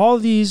 So all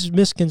these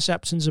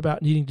misconceptions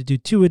about needing to do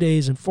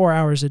 2-a-days and 4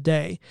 hours a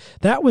day,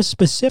 that was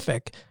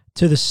specific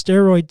to the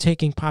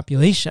steroid-taking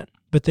population,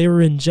 but they were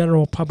in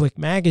general public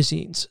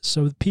magazines,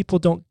 so people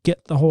don't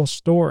get the whole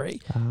story.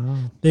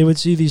 Oh. They would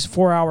see these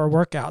 4-hour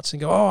workouts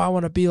and go, I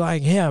want to be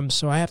like him,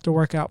 so I have to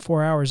work out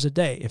 4 hours a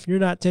day. If you're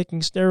not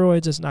taking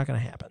steroids, it's not going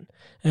to happen.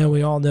 And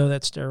we all know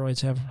that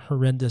steroids have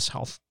horrendous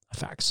health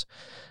effects.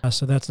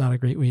 So that's not a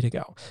great way to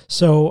go.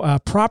 So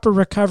proper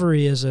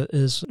recovery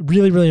is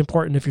really, really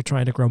important if you're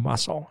trying to grow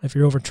muscle. If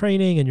you're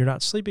overtraining and you're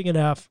not sleeping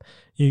enough,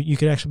 you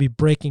could actually be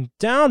breaking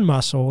down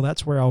muscle.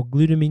 That's where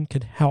L-glutamine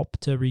could help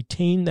to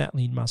retain that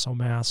lean muscle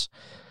mass.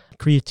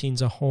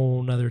 Creatine's a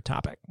whole nother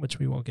topic, which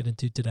we won't get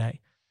into today.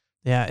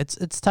 Yeah,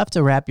 it's tough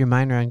to wrap your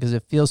mind around because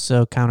it feels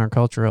so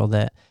countercultural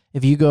that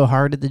if you go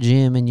hard at the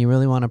gym and you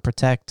really want to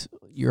protect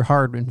your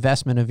hard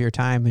investment of your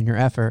time and your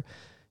effort,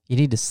 you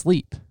need to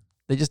sleep.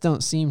 They just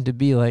don't seem to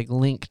be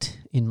linked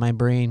in my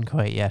brain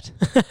quite yet.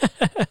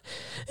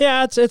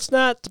 Yeah, it's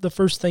not the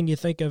first thing you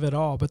think of at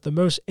all, but the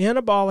most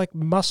anabolic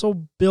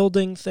muscle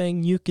building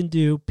thing you can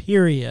do,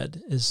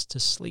 period, is to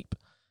sleep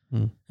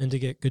and to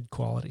get good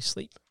quality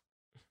sleep.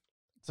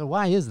 So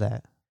why is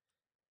that?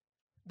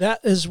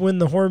 That is when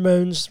the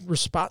hormones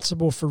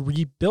responsible for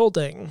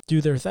rebuilding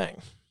do their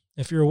thing.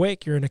 If you're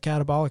awake, you're in a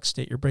catabolic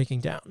state, you're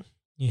breaking down.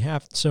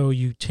 So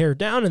you tear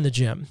down in the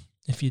gym.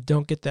 If you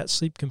don't get that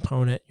sleep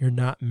component, you're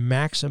not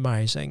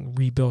maximizing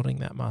rebuilding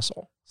that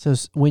muscle. So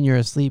when you're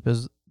asleep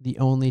is the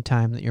only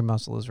time that your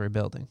muscle is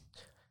rebuilding?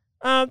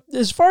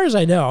 As far as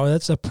I know,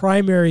 that's a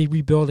primary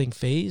rebuilding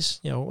phase.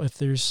 If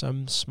there's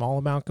some small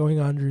amount going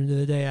on during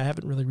the day, I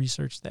haven't really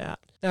researched that.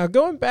 Now,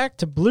 going back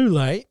to blue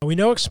light, we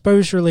know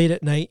exposure late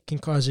at night can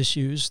cause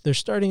issues. They're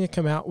starting to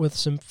come out with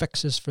some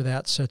fixes for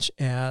that, such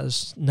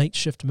as night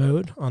shift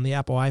mode on the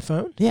Apple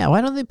iPhone. Yeah, why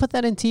don't they put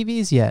that in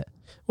TVs yet?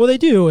 Well, they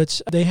do.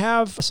 They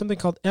have something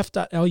called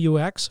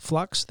F.lux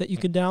Flux that you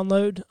can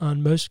download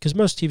on because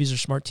most TVs are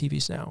smart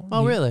TVs now.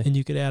 Oh, really? And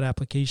you could add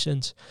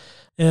applications.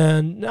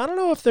 And I don't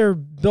know if they're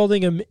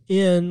building them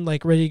in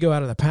ready to go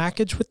out of the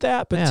package with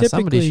that, but typically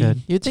somebody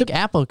should. You'd think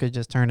Apple could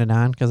just turn it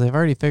on because they've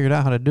already figured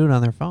out how to do it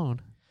on their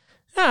phone.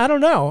 Yeah, I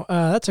don't know.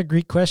 That's a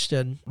great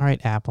question. All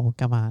right, Apple,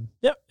 come on.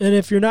 Yep. And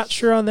if you're not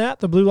sure on that,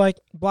 the blue light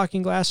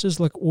blocking glasses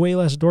look way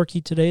less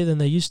dorky today than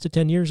they used to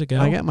 10 years ago.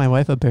 I got my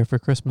wife a pair for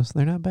Christmas.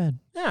 They're not bad.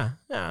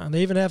 Yeah.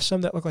 They even have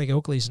some that look like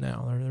Oakley's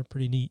now. They're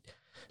pretty neat.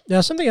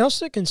 Now, something else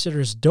to consider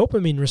is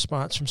dopamine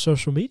response from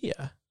social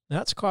media.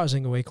 That's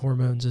causing awake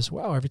hormones as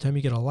well. Every time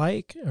you get a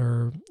like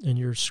and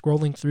you're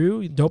scrolling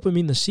through,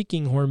 dopamine, the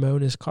seeking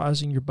hormone, is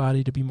causing your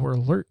body to be more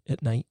alert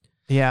at night.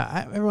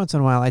 Yeah, every once in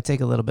a while I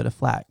take a little bit of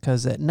flack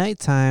because at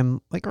nighttime,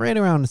 right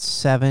around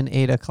 7,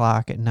 8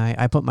 o'clock at night,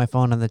 I put my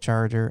phone on the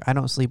charger. I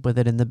don't sleep with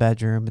it in the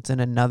bedroom. It's in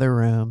another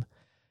room.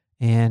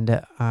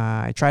 And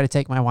I try to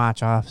take my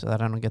watch off so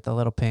that I don't get the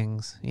little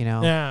pings,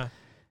 Yeah.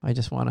 I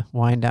just want to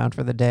wind down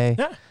for the day.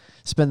 Yeah.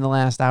 Spend the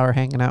last hour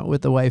hanging out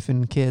with the wife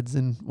and kids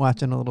and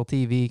watching a little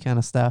TV kind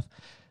of stuff.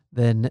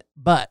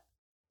 But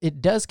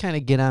it does kind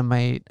of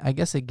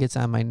gets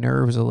on my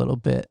nerves a little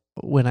bit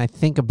when I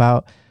think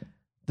about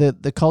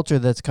the culture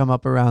that's come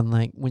up around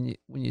when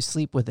you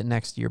sleep with it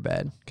next to your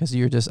bed, because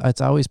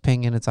it's always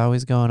pinging, it's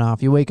always going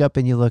off. You wake up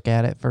and you look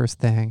at it first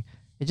thing.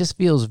 It just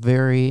feels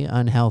very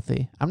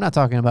unhealthy. I'm not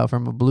talking about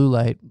from a blue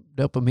light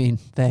dopamine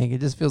thing.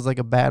 It just feels like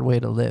a bad way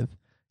to live.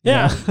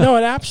 Yeah, no,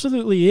 it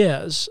absolutely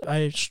is.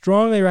 I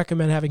strongly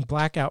recommend having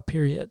blackout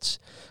periods,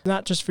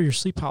 not just for your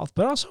sleep health,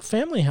 but also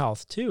family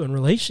health too, and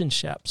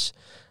relationships.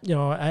 In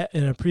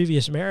a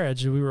previous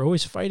marriage, we were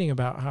always fighting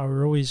about how we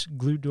were always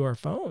glued to our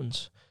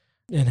phones.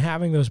 And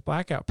having those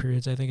blackout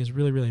periods, I think, is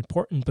really, really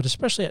important, but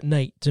especially at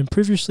night. To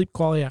improve your sleep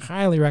quality, I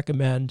highly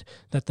recommend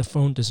that the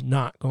phone does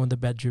not go in the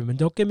bedroom. And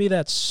don't give me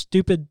that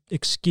stupid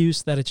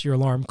excuse that it's your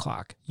alarm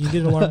clock. You can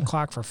get an alarm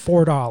clock for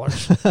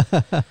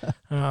 $4.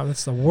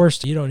 That's the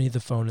worst. You don't need the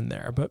phone in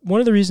there. But one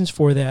of the reasons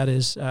for that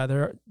is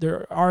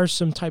there are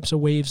some types of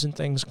waves and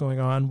things going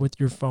on with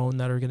your phone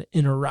that are going to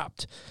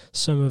interrupt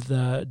some of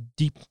the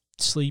deep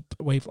sleep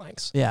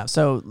wavelengths. Yeah.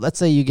 So let's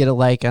say you get a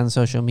like on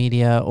social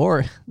media,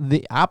 or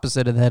the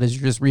opposite of that is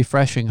you're just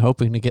refreshing,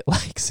 hoping to get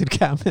likes and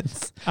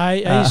comments. I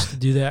used to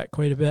do that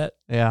quite a bit.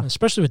 Yeah.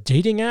 Especially with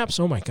dating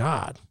apps. Oh my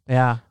God.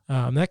 Yeah.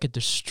 That could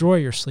destroy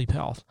your sleep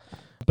health.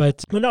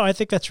 But no, I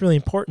think that's really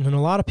important. And a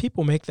lot of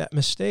people make that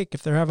mistake.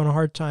 If they're having a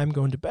hard time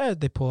going to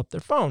bed, they pull up their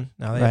phone.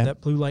 Now they have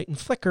that blue light and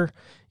flicker.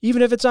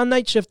 Even if it's on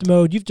night shift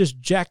mode, you've just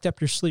jacked up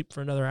your sleep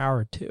for another hour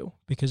or two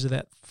because of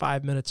that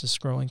 5 minutes of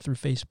scrolling through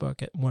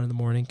Facebook at 1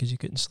 a.m. because you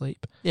couldn't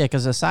sleep. Yeah,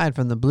 because aside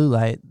from the blue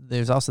light,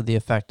 there's also the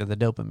effect of the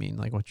dopamine,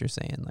 like what you're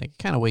saying. Like, it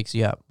kind of wakes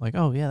you up. Like,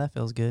 oh, yeah, that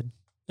feels good.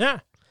 Yeah,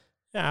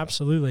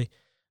 absolutely.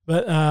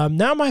 But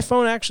now my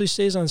phone actually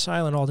stays on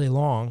silent all day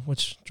long,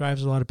 which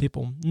drives a lot of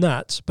people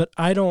nuts. But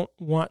I don't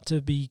want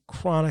to be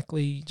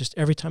chronically, just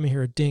every time I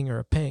hear a ding or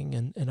a ping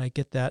and I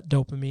get that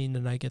dopamine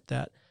and I get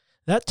that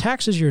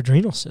taxes your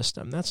adrenal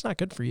system. That's not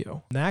good for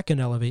you. That can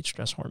elevate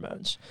stress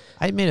hormones.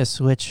 I made a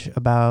switch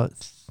about,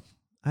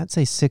 I'd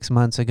say 6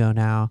 months ago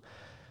now,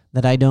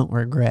 that I don't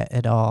regret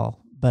at all.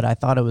 But I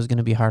thought it was going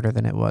to be harder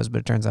than it was, but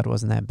it turns out it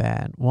wasn't that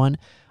bad. One,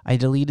 I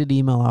deleted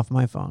email off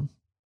my phone.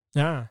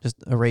 Yeah.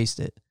 Just erased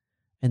it.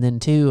 And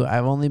then 2,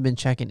 I've only been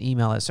checking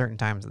email at certain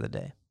times of the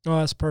day. Oh,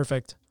 that's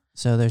perfect.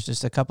 So there's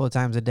just a couple of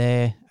times a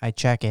day I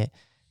check it.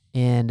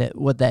 And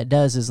what that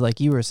does is, like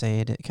you were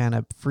saying, it kind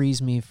of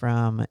frees me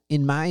from,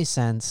 in my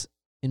sense,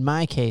 in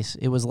my case,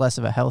 it was less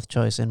of a health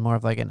choice and more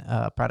of like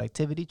a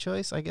productivity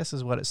choice, I guess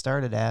is what it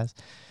started as.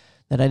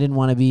 That I didn't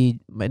want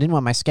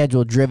my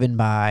schedule driven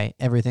by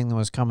everything that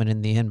was coming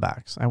in the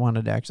inbox. I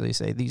wanted to actually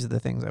say, these are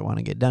the things I want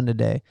to get done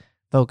today,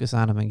 focus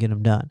on them and get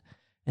them done.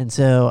 And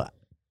so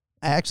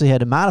I actually had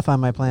to modify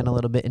my plan a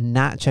little bit and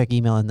not check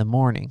email in the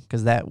morning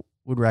because that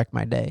would wreck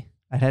my day.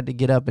 I had to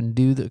get up and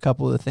do a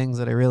couple of the things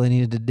that I really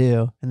needed to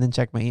do and then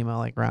check my email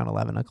like around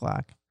 11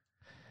 o'clock.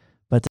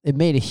 But it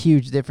made a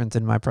huge difference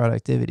in my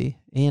productivity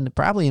and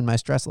probably in my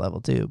stress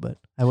level too, but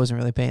I wasn't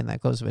really paying that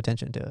close of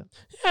attention to it.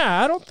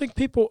 Yeah, I don't think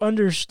people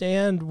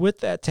understand with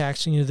that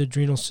taxing of the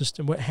adrenal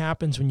system what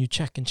happens when you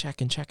check and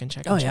check and check and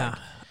check and check.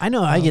 Yeah. I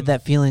know I get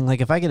that feeling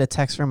like if I get a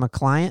text from a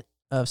client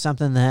of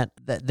something that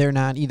they're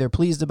not either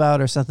pleased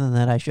about or something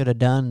that I should have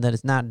done that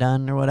it's not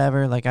done or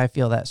whatever, like I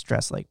feel that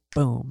stress like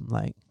boom,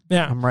 like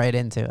I'm right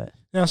into it.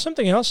 Now,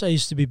 something else I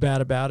used to be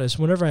bad about is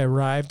whenever I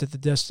arrived at the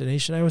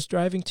destination I was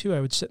driving to,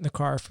 I would sit in the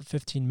car for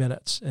 15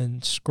 minutes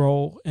and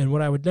scroll. And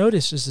what I would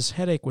notice is this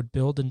headache would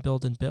build and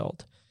build and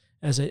build.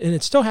 And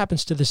it still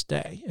happens to this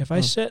day. If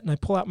I sit and I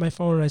pull out my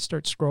phone and I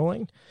start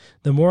scrolling,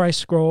 the more I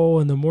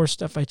scroll and the more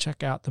stuff I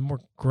check out, the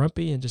more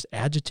grumpy and just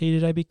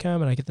agitated I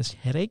become, and I get this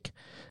headache.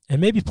 And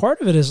maybe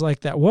part of it is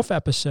like that Wolf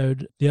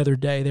episode the other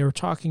day. They were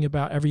talking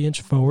about every inch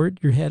forward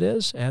your head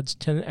adds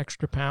 10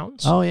 extra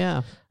pounds. Oh,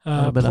 yeah. A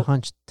little bit of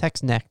hunched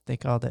text neck, they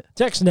called it.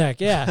 Text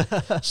neck, yeah.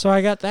 So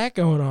I got that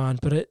going on,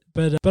 but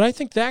I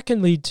think that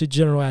can lead to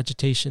general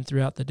agitation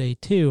throughout the day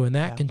too, and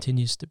that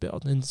continues to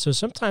build. And so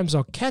sometimes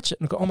I'll catch it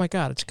and go, "Oh my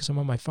God, it's because I'm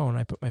on my phone."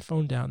 I put my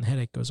phone down, and the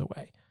headache goes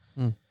away.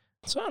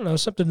 So I don't know,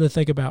 something to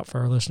think about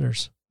for our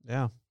listeners.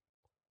 Yeah.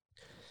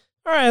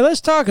 All right, let's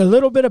talk a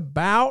little bit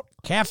about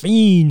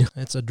caffeine.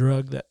 It's a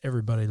drug that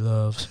everybody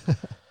loves.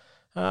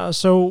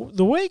 So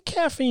the way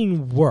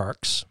caffeine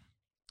works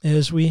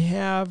is we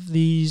have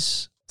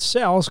these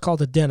cells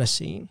called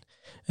adenosine,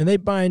 and they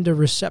bind to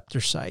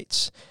receptor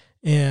sites.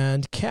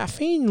 And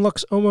caffeine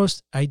looks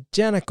almost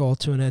identical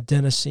to an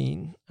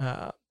adenosine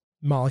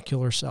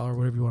molecular cell, or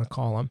whatever you want to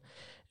call them.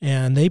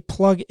 And they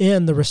plug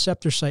in the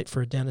receptor site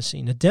for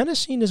adenosine.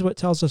 Adenosine is what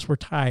tells us we're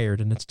tired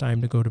and it's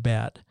time to go to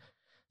bed.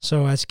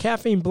 So as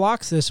caffeine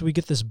blocks this, we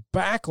get this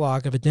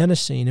backlog of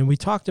adenosine. And we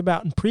talked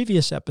about in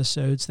previous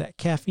episodes that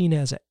caffeine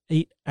has an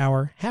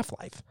 8-hour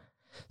half-life.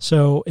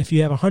 So if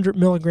you have 100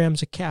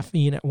 milligrams of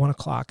caffeine at 1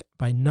 o'clock,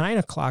 by 9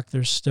 o'clock,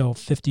 there's still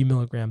 50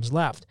 milligrams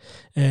left.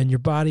 And your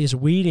body is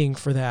waiting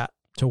for that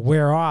to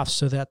wear off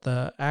so that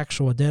the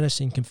actual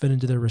adenosine can fit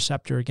into the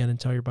receptor again and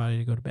tell your body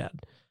to go to bed.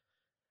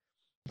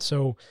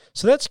 So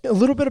that's a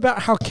little bit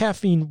about how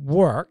caffeine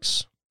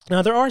works.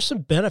 Now, there are some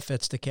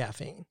benefits to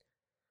caffeine.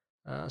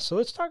 So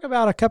let's talk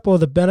about a couple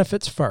of the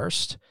benefits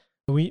first.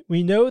 We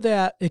know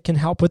that it can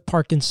help with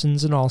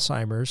Parkinson's and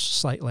Alzheimer's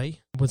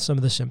slightly with some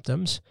of the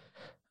symptoms.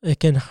 It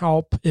can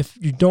help, if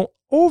you don't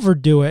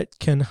overdo it,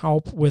 can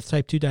help with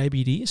type 2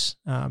 diabetes,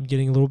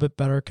 getting a little bit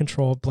better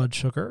control of blood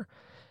sugar.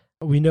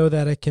 We know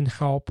that it can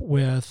help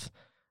with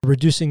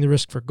reducing the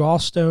risk for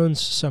gallstones,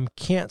 some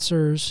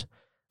cancers.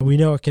 We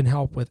know it can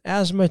help with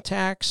asthma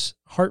attacks,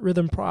 heart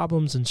rhythm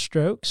problems, and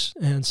strokes,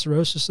 and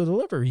cirrhosis of the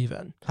liver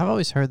even. I've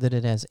always heard that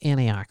it has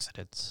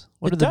antioxidants.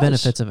 What are the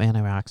benefits of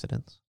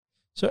antioxidants?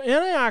 So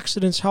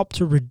antioxidants help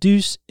to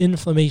reduce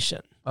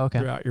inflammation.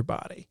 throughout your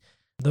body.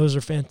 Those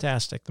are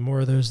fantastic. The more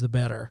of those, the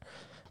better.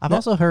 I've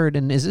also heard,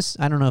 and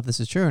I don't know if this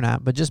is true or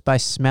not, but just by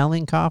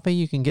smelling coffee,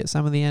 you can get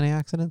some of the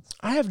antioxidants.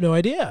 I have no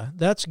idea.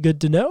 That's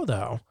good to know,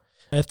 though.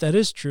 If that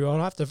is true,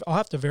 I'll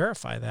have to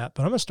verify that.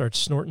 But I'm gonna start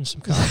snorting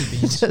some coffee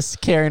beans.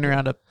 Just carrying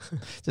around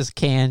just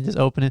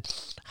open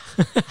it.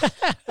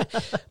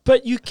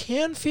 But you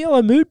can feel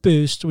a mood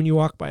boost when you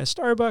walk by a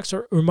Starbucks.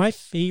 Or my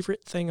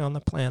favorite thing on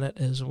the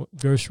planet is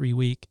grocery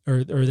week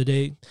or the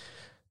day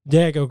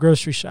I go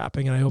grocery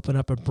shopping and I open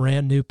up a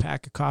brand new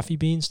pack of coffee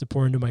beans to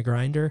pour into my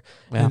grinder,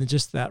 and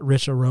just that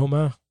rich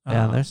aroma.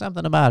 Yeah, there's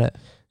something about it.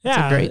 It's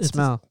a great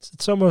smell.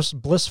 It's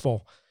almost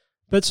blissful.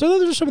 But so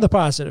those are some of the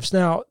positives.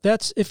 Now,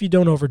 that's if you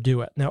don't overdo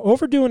it. Now,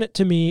 overdoing it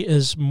to me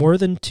is more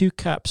than 2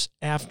 cups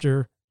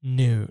after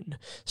noon.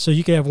 So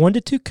you can have 1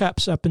 to 2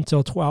 cups up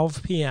until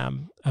 12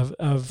 p.m.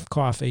 of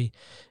coffee.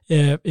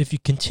 If you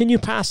continue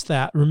past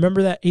that,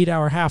 remember that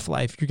 8-hour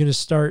half-life, you're going to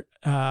start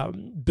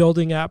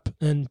building up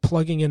and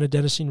plugging in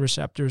adenosine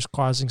receptors,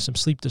 causing some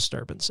sleep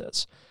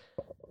disturbances.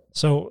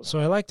 So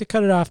I like to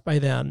cut it off by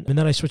then, and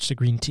then I switch to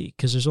green tea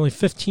because there's only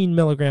 15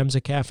 milligrams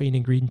of caffeine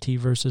in green tea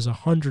versus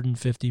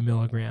 150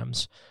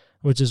 milligrams,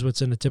 which is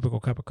what's in a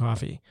typical cup of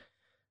coffee.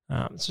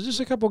 So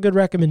just a couple good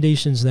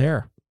recommendations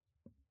there.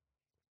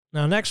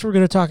 Now, next we're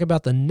going to talk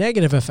about the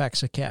negative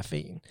effects of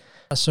caffeine.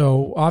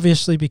 So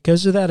obviously,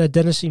 because of that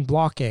adenosine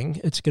blocking,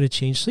 it's going to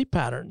change sleep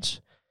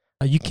patterns.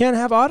 You can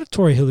have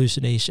auditory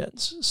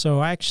hallucinations.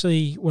 So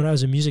actually, when I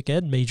was a music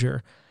ed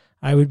major,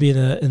 I would be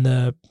in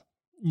the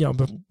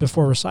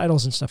before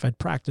recitals and stuff, I'd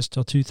practice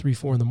till 2, 3,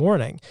 4 in the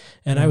morning.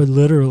 And I would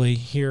literally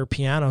hear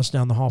pianos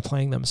down the hall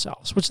playing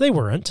themselves, which they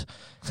weren't.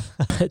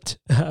 But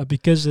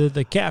because of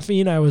the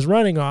caffeine I was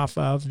running off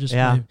of,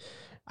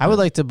 I would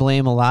like to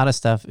blame a lot of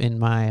stuff in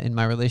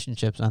my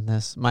relationships on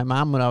this. My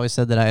mom would always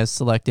said that I had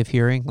selective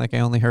hearing, like I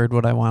only heard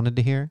what I wanted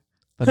to hear.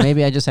 But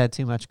maybe I just had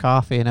too much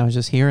coffee and I was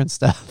just hearing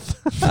stuff.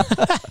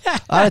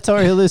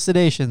 Auditory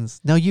hallucinations.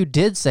 No, you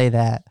did say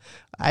that.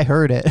 I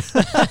heard it.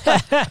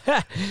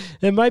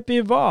 It might be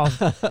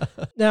involved.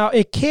 Now,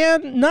 it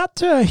can, not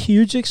to a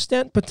huge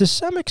extent, but to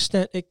some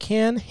extent, it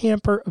can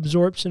hamper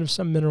absorption of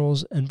some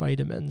minerals and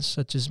vitamins,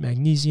 such as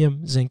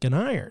magnesium, zinc, and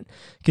iron,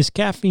 because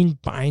caffeine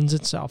binds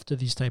itself to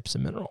these types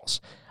of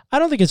minerals. I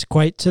don't think it's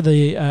quite to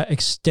the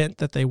extent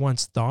that they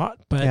once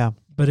thought, but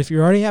if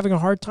you're already having a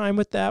hard time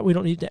with that, we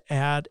don't need to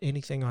add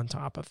anything on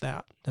top of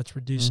that. That's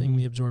reducing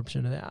the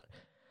absorption of that.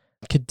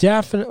 Could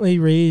definitely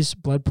raise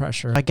blood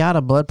pressure. I got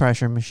a blood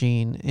pressure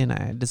machine and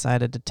I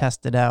decided to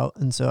test it out.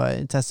 And so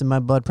I tested my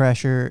blood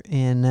pressure,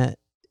 and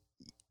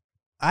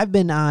I've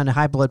been on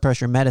high blood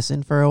pressure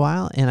medicine for a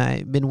while, and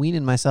I've been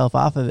weaning myself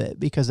off of it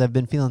because I've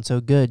been feeling so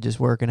good just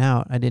working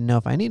out. I didn't know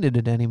if I needed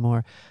it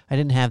anymore. I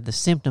didn't have the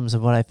symptoms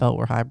of what I felt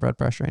were high blood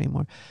pressure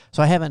anymore.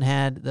 So I haven't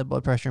had the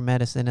blood pressure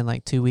medicine in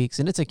like 2 weeks,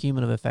 and it's a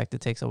cumulative effect.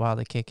 It takes a while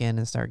to kick in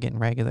and start getting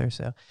regular.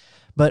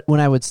 But when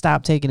I would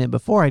stop taking it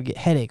before, I'd get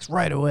headaches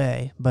right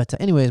away. But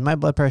anyways, my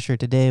blood pressure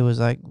today was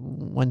like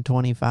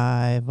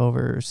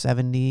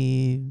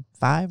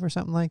 125/75 or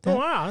something like that. Oh,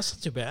 wow. That's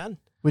not too bad.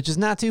 Which is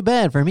not too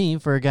bad for me,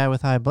 for a guy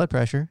with high blood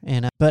pressure.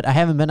 And but I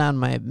haven't been on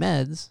my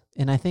meds,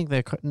 and I think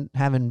that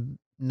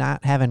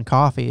not having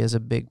coffee is a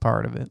big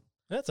part of it.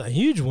 That's a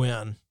huge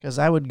win. Because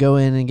I would go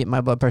in and get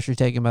my blood pressure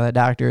taken by the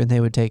doctor, and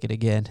they would take it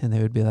again, and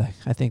they would be like,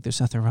 I think there's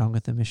something wrong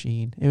with the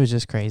machine. It was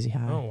just crazy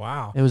high. Oh,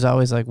 wow. It was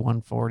always like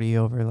 140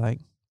 over like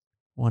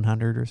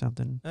 100 or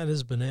something. That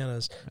is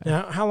bananas.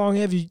 Now, how long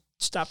have you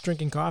stopped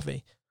drinking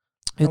coffee?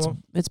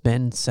 It's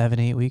been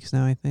 7-8 weeks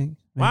now, I think.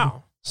 Maybe.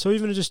 Wow. So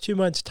even in just 2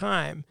 months'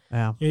 time,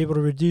 you're able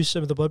to reduce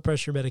some of the blood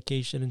pressure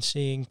medication and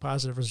seeing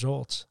positive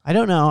results. I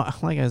don't know.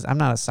 I'm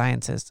not a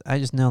scientist. I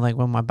just know like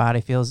when my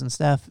body feels and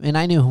stuff. And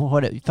I knew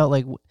what it felt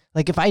like.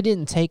 Like if I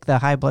didn't take the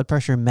high blood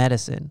pressure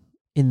medicine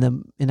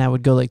and I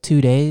would go like 2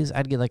 days,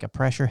 I'd get like a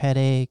pressure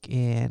headache,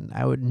 and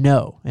I would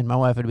know. And my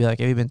wife would be like,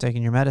 have you been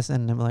taking your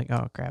medicine? And I'm like,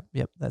 oh crap.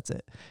 Yep, that's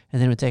it.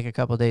 And then it would take a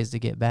couple of days to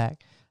get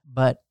back.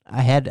 But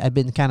I've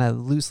been kind of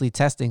loosely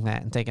testing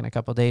that and taking a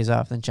couple of days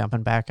off, then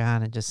jumping back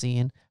on and just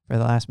seeing for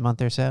the last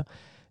month or so.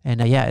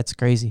 And it's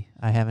crazy.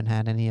 I haven't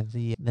had any of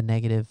the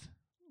negative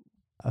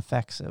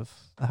effects of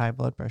the high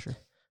blood pressure.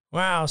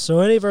 Wow. So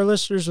any of our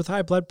listeners with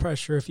high blood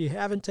pressure, if you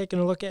haven't taken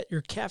a look at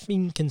your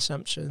caffeine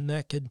consumption,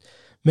 that could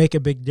make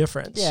a big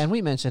difference. Yeah, and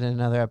we mentioned in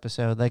another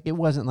episode, like it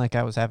wasn't like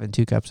I was having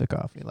 2 cups of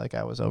coffee. Like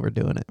I was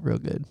overdoing it real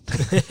good.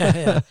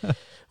 Yeah.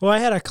 Well, I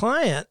had a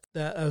client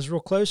that I was real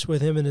close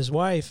with, him and his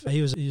wife.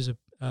 He was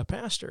a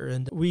pastor,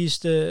 and we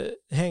used to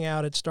hang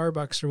out at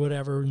Starbucks or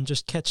whatever and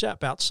just catch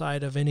up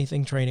outside of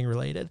anything training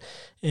related.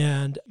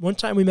 And one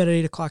time we met at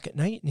 8 o'clock at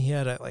night, and he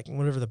had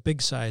whatever the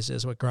big size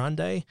is,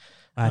 grande?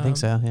 I think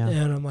so, yeah.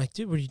 And I'm like,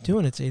 dude, what are you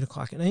doing? It's 8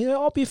 o'clock at night. He's like,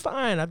 I'll be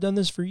fine. I've done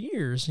this for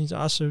years. And he's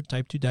also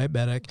type 2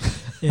 diabetic.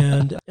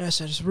 And I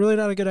said, it's really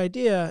not a good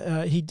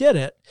idea. He did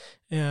it.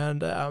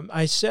 And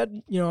I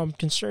said, I'm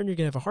concerned you're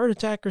going to have a heart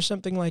attack or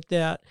something like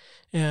that.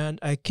 And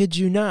I kid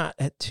you not,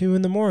 at 2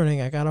 a.m,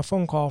 I got a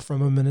phone call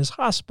from him in his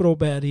hospital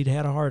bed. He'd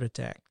had a heart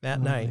attack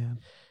that night. Man.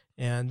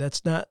 And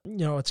that's not,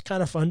 it's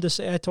kind of fun to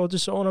say I told you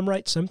so and I'm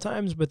right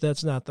sometimes, but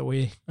that's not the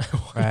way I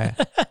want Right.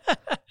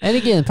 And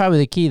again, probably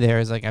the key there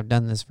is like, I've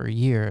done this for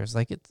years.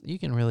 Like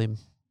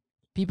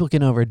people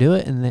can overdo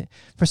it. And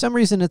for some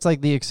reason, it's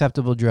like the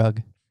acceptable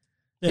drug.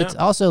 Yeah. It's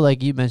also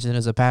like you mentioned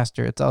as a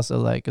pastor. It's also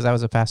like, because I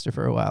was a pastor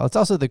for a while, it's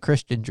also the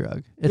Christian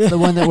drug. It's the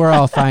one that we're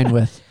all fine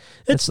with.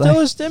 It's still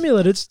a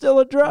stimulant. It's still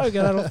a drug.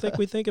 And I don't think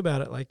we think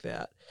about it like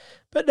that.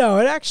 But no,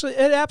 it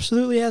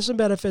absolutely has some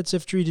benefits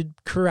if treated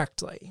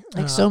correctly.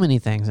 Like so many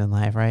things in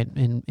life, right?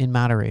 In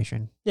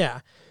moderation.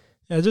 Yeah.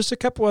 Just a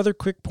couple other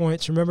quick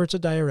points. Remember, it's a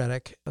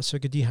diuretic, so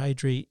it could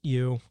dehydrate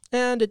you.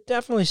 And it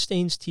definitely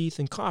stains teeth,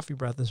 and coffee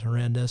breath is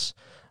horrendous.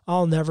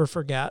 I'll never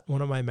forget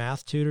one of my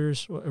math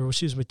tutors, or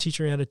she was my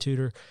teacher and a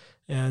tutor,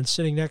 and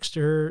sitting next to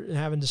her,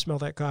 having to smell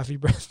that coffee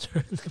breath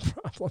during the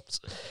problems.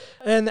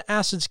 And the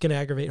acids can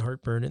aggravate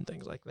heartburn and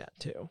things like that,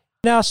 too.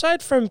 Now,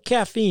 aside from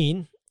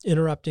caffeine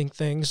interrupting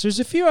things, there's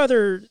a few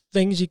other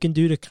things you can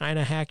do to kind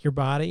of hack your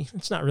body.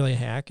 It's not really a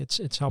hack.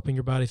 It's helping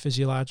your body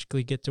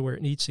physiologically get to where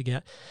it needs to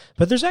get.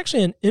 But there's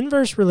actually an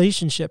inverse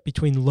relationship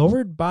between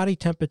lowered body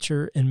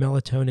temperature and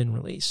melatonin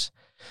release.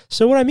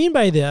 So what I mean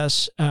by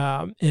this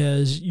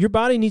is your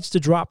body needs to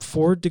drop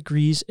 4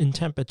 degrees in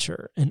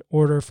temperature in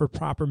order for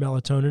proper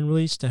melatonin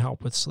release to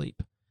help with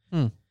sleep.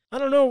 I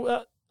don't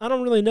know. I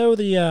don't really know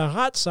the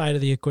hot side of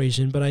the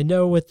equation, but I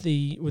know with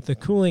the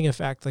cooling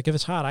effect, like if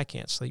it's hot, I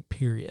can't sleep,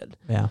 period.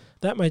 Yeah.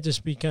 That might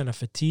just be kind of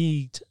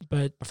fatigued.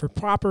 But for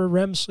proper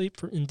REM sleep,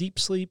 in deep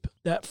sleep,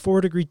 that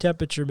 4-degree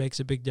temperature makes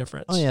a big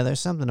difference. Oh, yeah. There's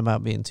something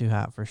about being too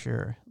hot for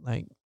sure.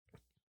 Like,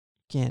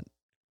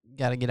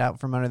 got to get out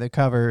from under the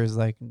covers.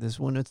 Like this,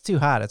 when it's too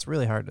hot, it's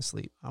really hard to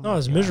sleep.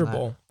 It's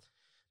miserable.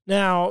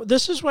 Now,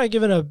 this is why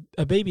giving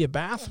a baby a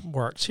bath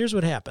works. Here's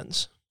what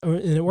happens.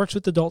 And it works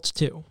with adults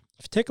too.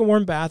 If you take a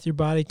warm bath, your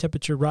body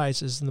temperature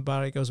rises and the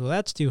body goes, well,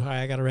 that's too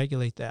high. I got to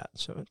regulate that.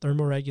 So it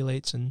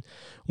thermoregulates. And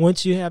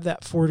once you have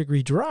that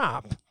 4-degree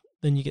drop,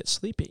 then you get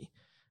sleepy.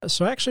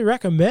 So I actually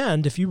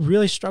recommend, if you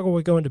really struggle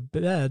with going to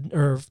bed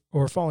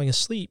or falling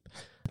asleep,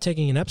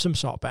 taking an Epsom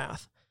salt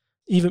bath,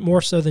 even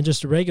more so than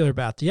just a regular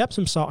bath. The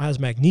Epsom salt has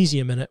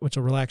magnesium in it, which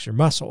will relax your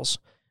muscles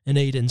and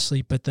aid in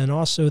sleep, but then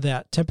also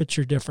that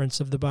temperature difference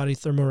of the body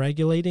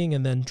thermoregulating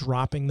and then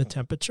dropping the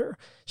temperature,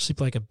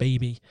 sleep like a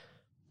baby.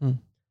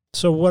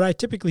 So what I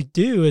typically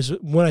do is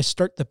when I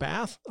start the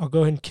bath, I'll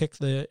go ahead and kick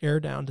the air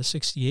down to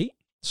 68.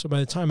 So by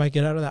the time I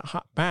get out of that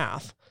hot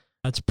bath,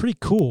 it's pretty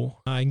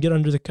cool. I can get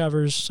under the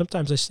covers.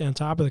 Sometimes I stay on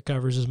top of the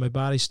covers as my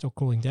body's still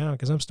cooling down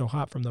because I'm still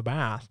hot from the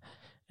bath.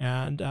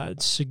 And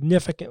it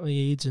significantly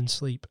aids in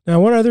sleep.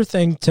 Now, one other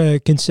thing to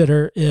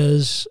consider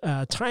is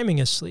timing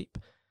of sleep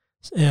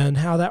and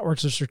how that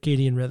works with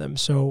circadian rhythm.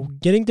 So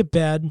getting to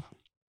bed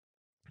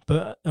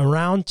but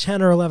around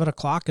 10 or 11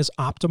 o'clock is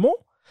optimal.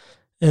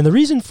 And the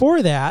reason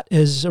for that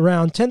is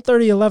around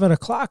 10:30, 11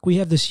 o'clock, we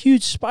have this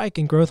huge spike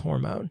in growth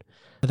hormone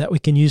that we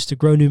can use to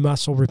grow new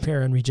muscle,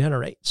 repair, and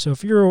regenerate. So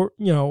if you're,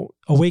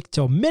 awake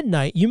till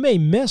midnight, you may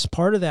miss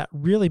part of that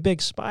really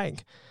big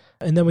spike.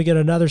 And then we get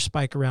another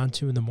spike around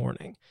 2 in the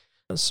morning.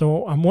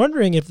 So I'm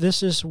wondering if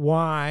this is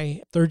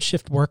why third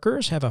shift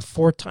workers have a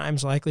 4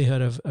 times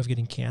likelihood of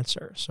getting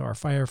cancer. So our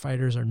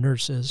firefighters, our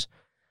nurses,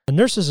 the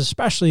nurses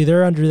especially,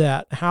 they're under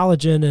that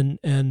halogen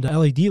and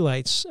LED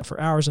lights for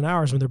hours and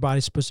hours when their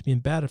body's supposed to be in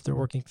bed if they're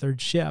working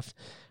third shift.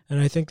 And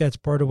I think that's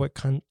part of what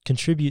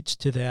contributes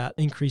to that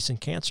increase in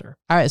cancer.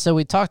 All right, so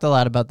we talked a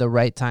lot about the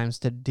right times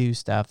to do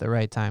stuff, the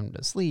right time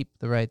to sleep,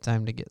 the right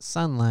time to get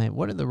sunlight.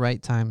 What are the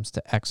right times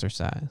to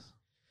exercise?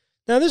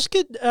 Now, this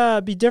could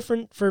be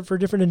different for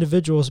different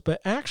individuals, but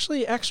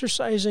actually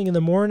exercising in the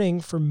morning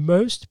for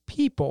most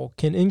people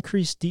can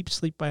increase deep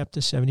sleep by up to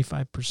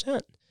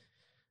 75%.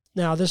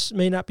 Now, this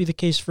may not be the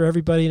case for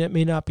everybody, and it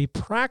may not be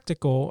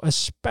practical,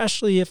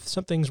 especially if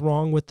something's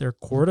wrong with their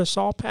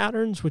cortisol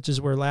patterns, which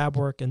is where lab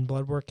work and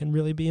blood work can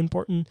really be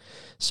important.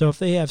 So if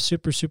they have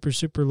super, super,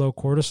 super low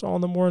cortisol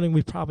in the morning,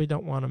 we probably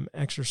don't want them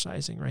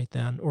exercising right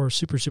then, or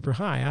super, super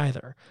high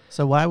either.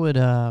 So why would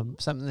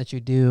something that you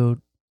do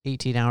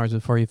 18 hours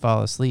before you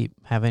fall asleep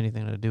have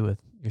anything to do with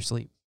your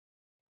sleep?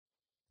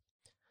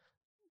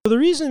 The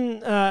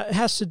reason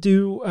has to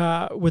do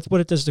with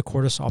what it does to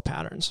cortisol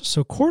patterns.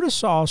 So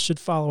cortisol should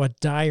follow a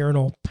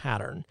diurnal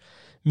pattern,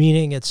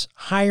 meaning it's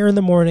higher in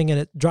the morning and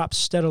it drops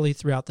steadily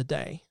throughout the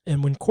day.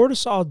 And when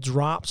cortisol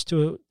drops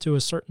to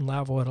a certain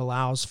level, it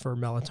allows for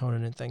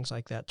melatonin and things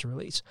like that to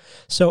release.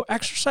 So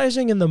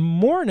exercising in the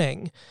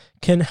morning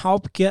can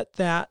help get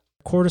that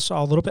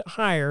cortisol a little bit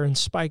higher and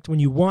spiked when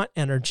you want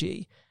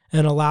energy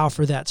and allow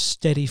for that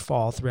steady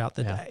fall throughout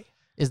the day.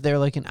 Is there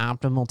like an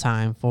optimal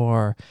time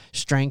for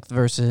strength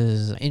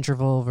versus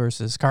interval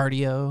versus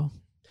cardio?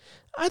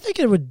 I think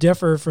it would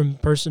differ from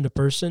person to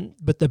person,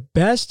 but the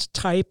best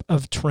type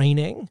of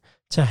training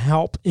to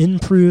help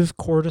improve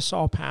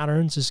cortisol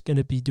patterns is going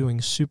to be doing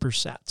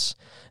supersets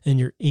in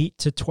your 8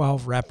 to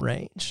 12 rep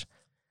range.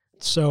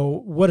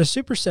 So what a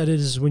superset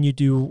is when you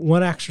do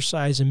one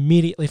exercise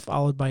immediately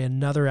followed by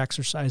another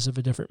exercise of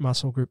a different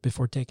muscle group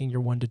before taking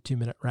your 1 to 2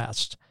 minute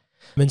rest.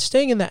 And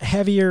staying in that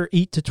heavier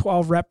 8 to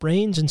 12 rep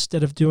range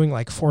instead of doing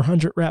like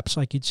 400 reps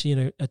like you'd see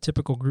in a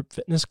typical group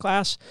fitness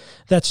class,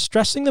 that's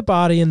stressing the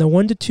body, and the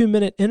 1 to 2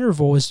 minute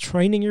interval is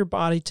training your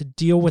body to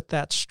deal with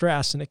that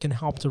stress, and it can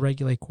help to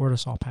regulate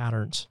cortisol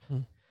patterns.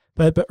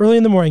 But early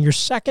in the morning, your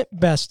second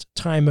best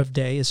time of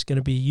day is going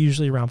to be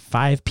usually around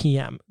 5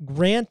 p.m.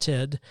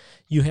 Granted,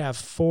 you have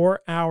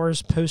 4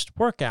 hours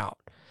post-workout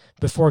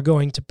before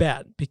going to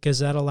bed, because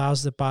that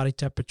allows the body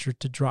temperature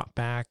to drop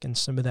back and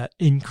some of that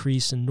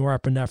increase in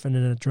norepinephrine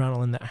and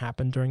adrenaline that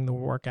happened during the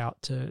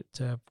workout to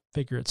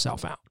figure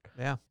itself out.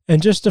 Yeah.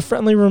 And just a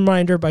friendly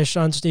reminder by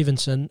Sean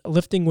Stevenson,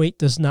 lifting weight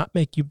does not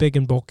make you big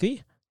and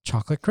bulky.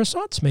 Chocolate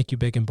croissants make you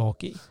big and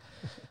bulky.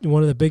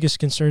 One of the biggest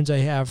concerns I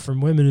have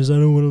from women is I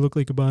don't want to look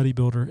like a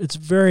bodybuilder. It's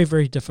very,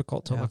 very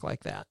difficult to look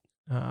like that.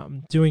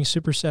 Doing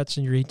supersets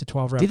in your 8 to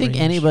 12 rep Do you think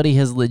range. anybody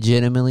has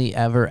legitimately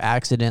ever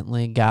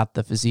accidentally got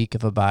the physique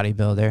of a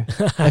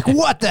bodybuilder? Like,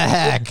 what the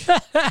heck?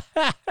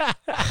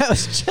 I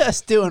was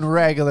just doing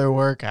regular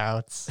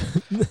workouts.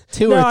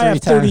 Two or I three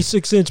have times.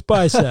 36-inch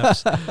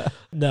biceps.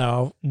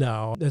 No,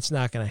 that's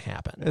not going to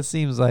happen. It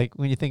seems like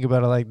when you think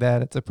about it like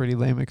that, it's a pretty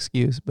lame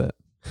excuse, but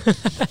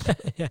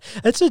Yeah,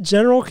 it's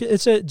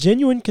a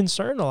genuine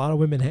concern a lot of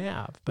women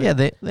have. But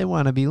yeah, they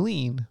want to be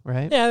lean,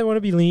 right? yeah, they want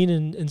to be lean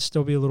and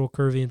still be a little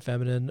curvy and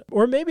feminine,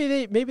 or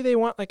maybe they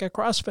want like a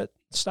CrossFit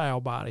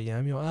style body.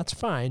 I mean, that's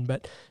fine,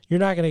 but you're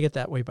not going to get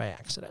that way by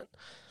accident.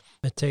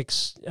 It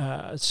takes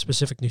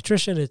specific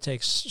nutrition. It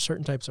takes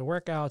certain types of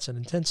workouts and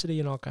intensity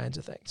and all kinds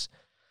of things.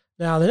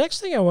 Now, the next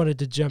thing I wanted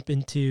to jump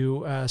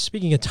into,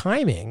 speaking of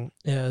timing,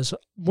 is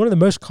one of the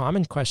most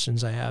common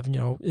questions I have.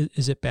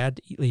 Is it bad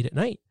to eat late at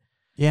night?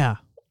 Yeah.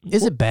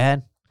 Is it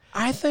bad?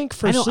 I think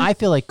I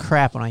feel like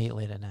crap when I eat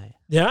late at night.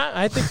 Yeah,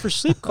 I think for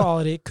sleep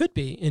quality, it could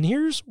be. And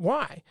here's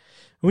why.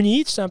 When you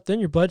eat something,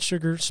 your blood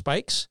sugar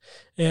spikes.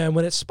 And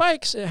when it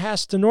spikes, it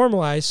has to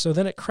normalize, so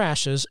then it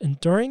crashes. And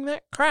during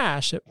that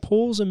crash, it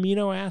pulls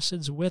amino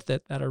acids with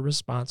it that are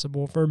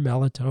responsible for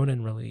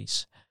melatonin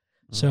release.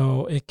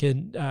 So it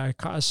can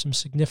cause some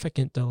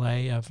significant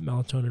delay of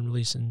melatonin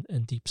release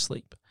and deep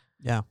sleep.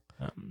 Yeah.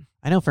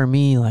 I know for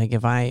me, like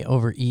if I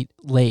overeat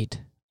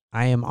late,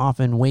 I am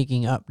often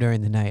waking up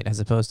during the night as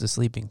opposed to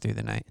sleeping through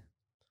the night.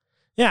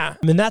 Yeah,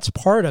 I mean, that's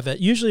part of it.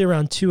 Usually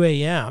around 2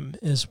 a.m.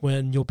 is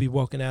when you'll be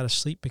woken out of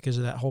sleep because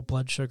of that whole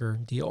blood sugar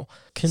deal.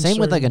 Same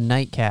with like a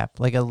nightcap.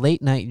 Like a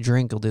late night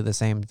drink will do the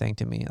same thing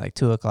to me. Like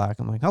 2 o'clock,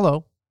 I'm like,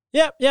 hello.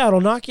 Yeah,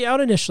 it'll knock you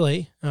out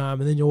initially, and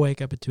then you'll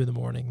wake up at 2 in the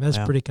morning. That's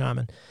pretty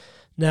common.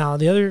 Now,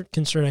 the other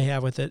concern I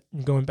have with it,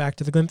 going back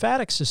to the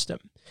lymphatic system,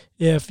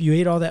 if you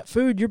ate all that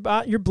food, your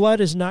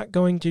blood is not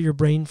going to your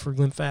brain for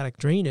lymphatic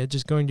drainage.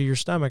 It's going to your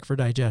stomach for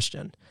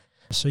digestion.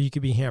 So you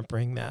could be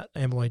hampering that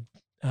amyloid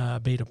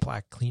beta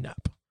plaque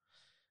cleanup.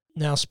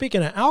 Now,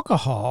 speaking of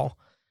alcohol,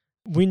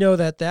 we know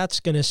that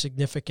that's going to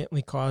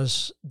significantly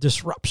cause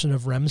disruption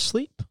of REM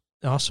sleep.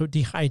 It also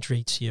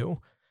dehydrates you.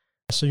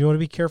 So you want to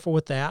be careful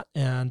with that.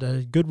 And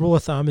a good rule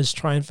of thumb is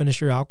try and finish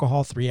your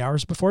alcohol 3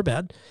 hours before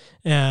bed.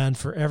 And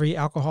for every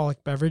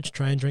alcoholic beverage,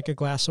 try and drink a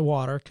glass of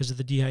water because of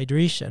the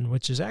dehydration,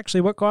 which is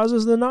actually what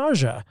causes the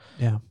nausea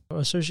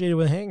associated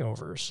with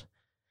hangovers.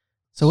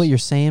 So what you're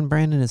saying,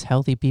 Brandon, is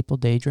healthy people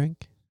day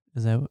drink?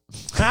 Is that what?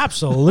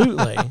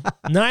 Absolutely.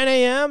 9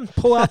 a.m.,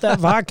 pull out that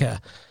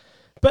vodka.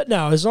 But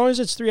no, as long as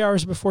it's 3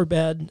 hours before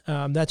bed,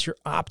 that's your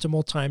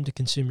optimal time to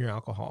consume your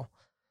alcohol.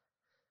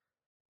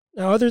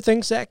 Now, other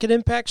things that could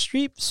impact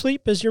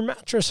sleep is your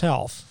mattress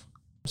health.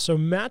 So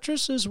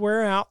mattresses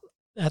wear out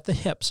at the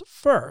hips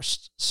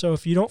first. So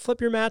if you don't flip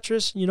your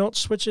mattress and you don't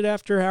switch it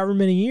after however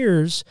many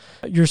years,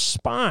 your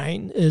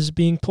spine is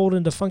being pulled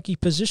into funky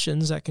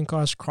positions that can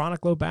cause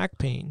chronic low back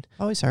pain.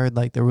 I always heard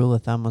like the rule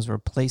of thumb was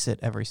replace it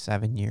every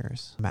 7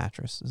 years.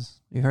 Mattresses.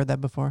 You heard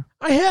that before?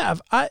 I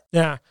have.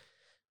 Yeah.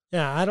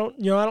 I don't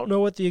know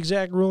what the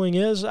exact ruling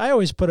is. I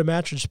always put a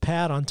mattress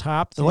pad on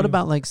top. So what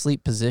about like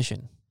sleep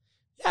position?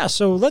 Yeah,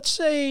 so let's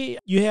say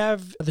you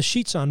have the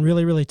sheets on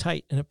really, really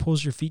tight and it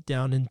pulls your feet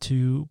down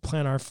into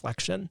plantar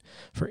flexion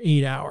for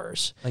 8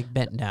 hours. Like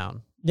bent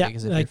down. Yeah,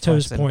 like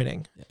toes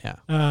pointing.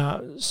 Yeah.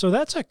 So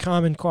that's a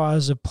common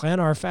cause of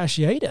plantar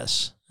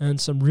fasciitis and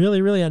some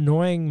really, really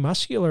annoying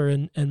muscular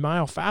and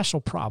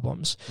myofascial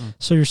problems.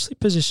 So your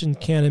sleep position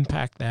can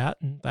impact that,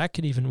 and that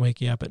could even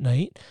wake you up at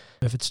night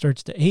if it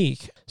starts to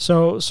ache.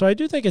 So I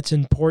do think it's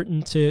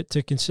important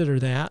to consider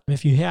that.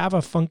 If you have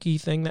a funky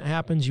thing that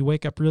happens, you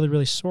wake up really,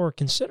 really sore,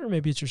 consider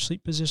maybe it's your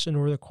sleep position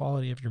or the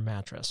quality of your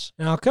mattress.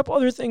 Now, a couple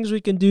other things we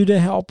can do to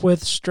help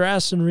with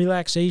stress and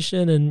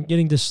relaxation and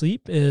getting to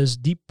sleep is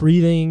deep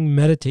breathing,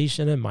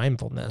 meditation, and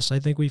mindfulness. I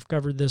think we've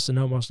covered this in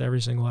almost every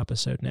single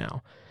episode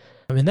now.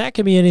 I mean, that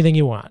can be anything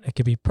you want. It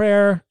could be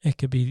prayer. It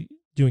could be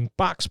doing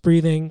box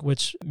breathing,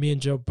 which me and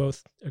Joe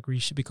both agree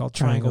should be called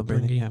triangle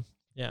breathing.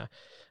 Yeah.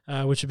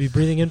 Which would be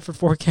breathing in for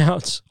 4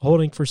 counts,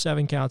 holding for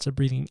 7 counts, and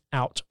breathing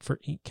out for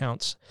 8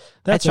 counts.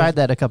 I tried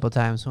that a couple of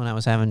times when I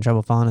was having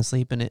trouble falling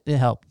asleep, and it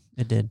helped.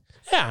 It did.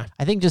 Yeah.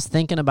 I think just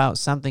thinking about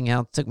something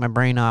else took my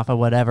brain off of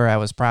whatever I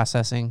was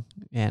processing,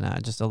 and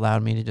just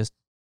allowed me to just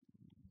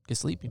get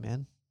sleepy,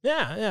 man.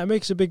 Yeah, it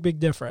makes a big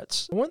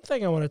difference. One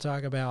thing I want to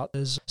talk about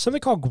is something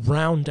called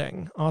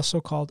grounding,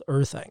 also called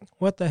earthing.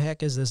 What the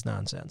heck is this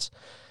nonsense?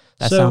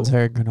 That sounds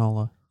very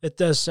granola. It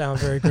does sound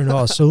very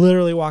granola. So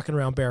literally walking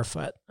around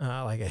barefoot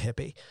like a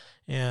hippie.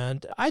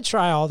 And I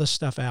try all this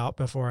stuff out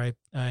before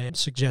I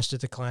suggest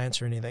it to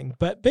clients or anything.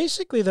 But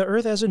basically, the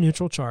earth has a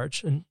neutral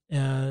charge or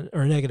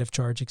a negative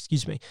charge,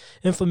 excuse me.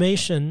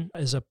 Inflammation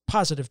is a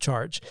positive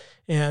charge.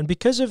 And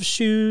because of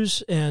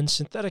shoes and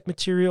synthetic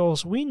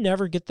materials, we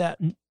never get that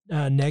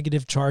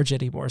negative charge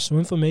anymore. So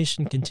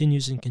inflammation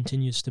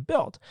continues to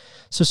build.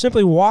 So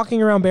simply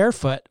walking around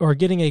barefoot or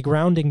getting a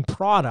grounding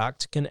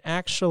product can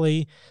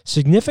actually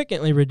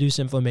significantly reduce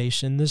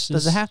inflammation. Does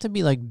it have to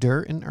be like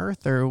dirt and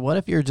earth, or what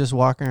if you're just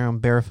walking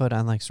around barefoot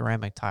on like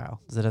ceramic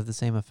tile? Does it have the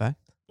same effect?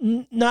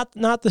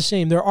 Not the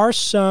same. There are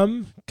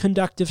some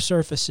conductive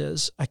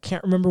surfaces. I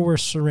can't remember where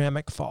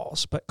ceramic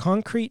falls, but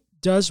concrete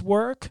does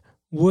work.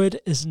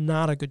 Wood is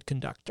not a good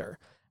conductor.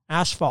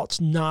 Asphalt's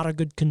not a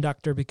good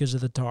conductor because of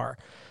the tar.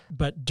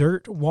 But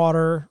dirt,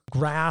 water,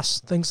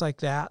 grass, things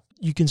like that,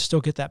 you can still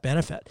get that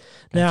benefit.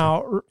 Gotcha.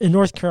 Now, in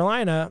North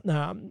Carolina,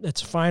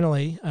 it's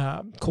finally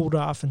cooled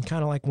off and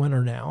kind of like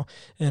winter now,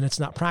 and it's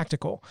not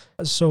practical.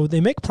 So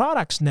they make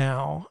products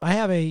now. I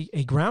have a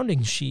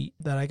grounding sheet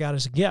that I got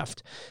as a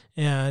gift,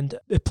 and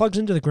it plugs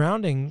into the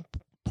grounding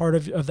part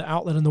of the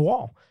outlet in the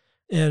wall.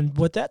 And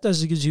what that does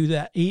is it gives you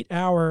that 8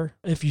 hour,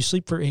 if you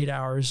sleep for 8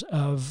 hours,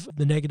 of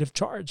the negative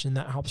charge, and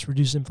that helps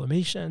reduce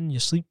inflammation. You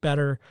sleep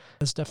better.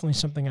 That's definitely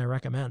something I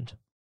recommend.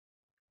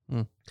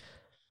 You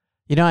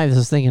know, I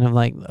was thinking of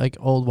like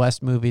old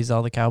West movies.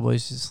 All the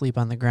cowboys just sleep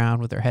on the ground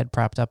with their head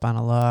propped up on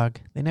a log.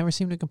 They never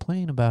seem to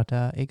complain about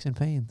aches and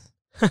pains.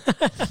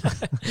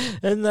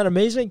 Isn't that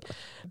amazing?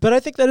 But I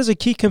think that is a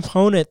key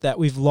component that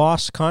we've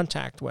lost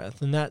contact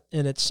with, and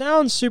it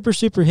sounds super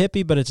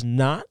hippie, but it's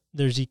not.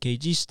 There's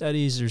EKG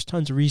studies. There's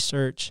tons of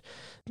research.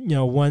 You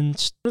know, one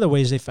of the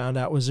ways they found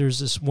out was there's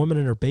this woman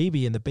and her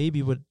baby, and the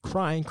baby would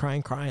cry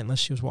unless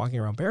she was walking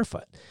around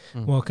barefoot.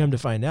 Well, come to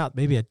find out,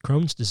 the baby had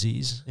Crohn's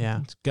disease. Yeah,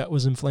 its gut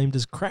was inflamed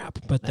as crap.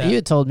 But you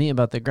had told me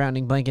about the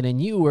grounding blanket,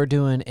 and you were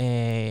doing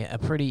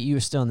you were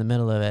still in the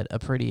middle of it, a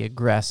pretty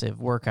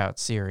aggressive workout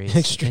series.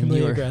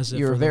 Extremely aggressive.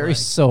 You were very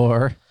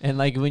sore, and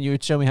like when you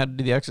would show me how to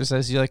do the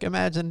exercise, you're like,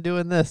 imagine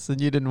doing this, and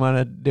you didn't want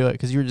to do it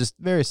because you were just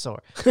very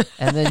sore.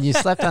 And then you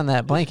slept on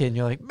that blanket, and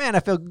you're like, man,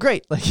 I feel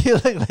great. Like you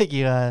look like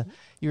you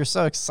were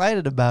so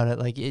excited about it.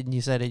 Like, and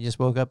you said you just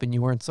woke up and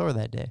you weren't sore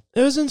that day.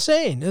 It was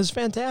insane. It was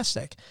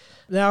fantastic.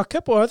 Now, a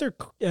couple other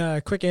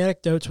quick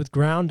anecdotes with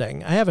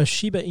grounding. I have a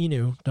Shiba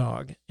Inu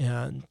dog,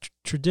 and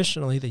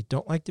traditionally they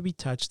don't like to be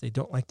touched. They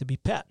don't like to be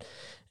pet.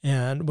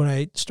 And when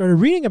I started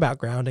reading about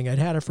grounding, I'd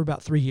had her for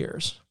about 3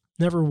 years.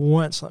 Never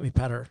once let me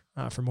pet her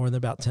for more than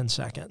about 10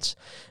 seconds.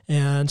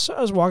 And so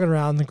I was walking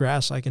around in the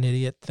grass like an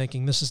idiot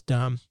thinking, this is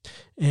dumb.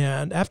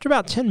 And after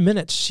about 10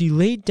 minutes, she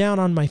laid down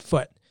on my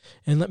foot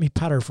and let me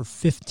pet her for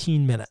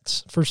 15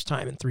 minutes. First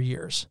time in 3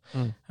 years.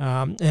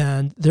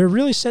 And they're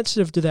really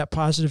sensitive to that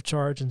positive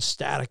charge and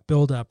static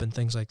buildup and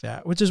things like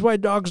that, which is why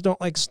dogs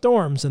don't like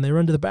storms and they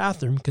run to the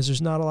bathroom because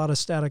there's not a lot of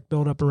static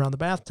buildup around the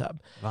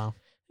bathtub. Wow.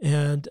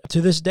 And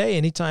to this day,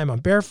 anytime I'm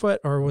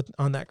barefoot or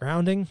on that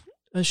grounding,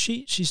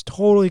 she's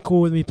totally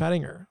cool with me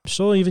petting her.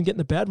 She'll even get in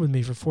the bed with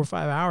me for 4 or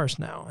 5 hours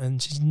now,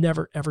 and she's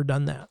never, ever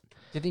done that.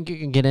 Do you think you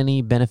can get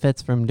any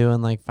benefits from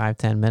doing like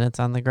 5-10 minutes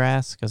on the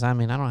grass? Because, I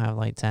mean, I don't have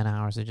like 10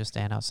 hours to just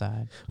stand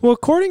outside. Well,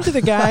 according to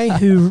the guy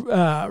who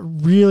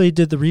really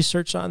did the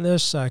research on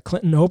this,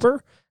 Clinton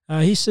Ober,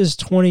 he says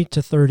 20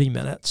 to 30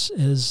 minutes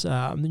is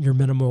your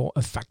minimal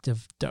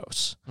effective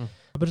dose.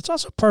 But it's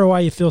also part of why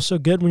you feel so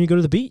good when you go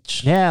to the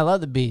beach. Yeah, I love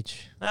the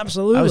beach.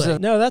 Absolutely.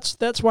 No,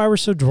 that's why we're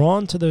so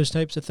drawn to those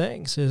types of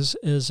things is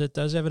it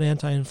does have an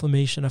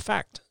anti-inflammation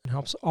effect. It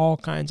helps all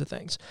kinds of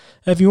things.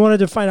 If you wanted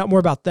to find out more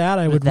about that,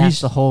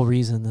 That's the whole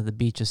reason that the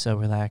beach is so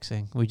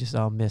relaxing. We just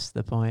all missed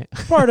the point.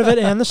 Part of it,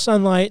 and the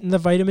sunlight and the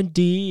vitamin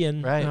D,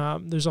 and right.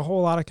 There's a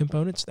whole lot of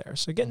components there.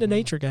 So get into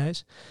nature,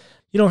 guys.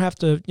 You don't have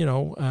to,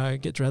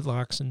 get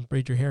dreadlocks and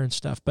braid your hair and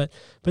stuff, but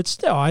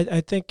still,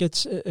 I think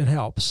it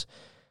helps.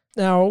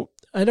 Now,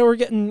 I know we're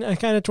getting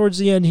kind of towards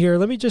the end here. I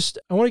want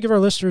to give our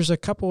listeners a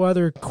couple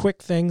other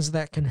quick things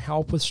that can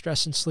help with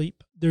stress and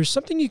sleep. There's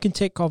something you can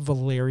take called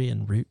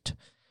valerian root.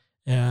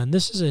 And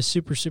this is a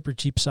super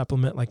cheap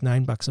supplement, like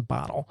 $9 a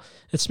bottle.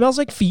 It smells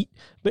like feet,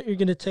 but you're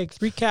going to take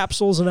 3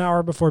 capsules an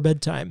hour before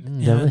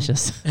bedtime.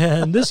 Delicious.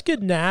 And this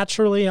could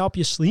naturally help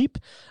you sleep.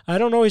 I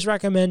don't always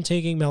recommend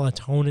taking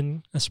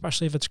melatonin,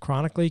 especially if it's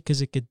chronically,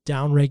 because it could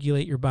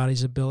downregulate your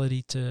body's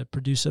ability to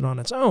produce it on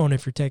its own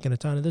if you're taking a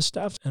ton of this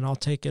stuff. And I'll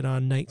take it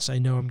on nights I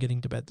know I'm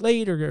getting to bed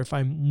late, or if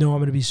I know I'm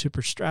going to be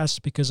super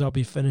stressed because I'll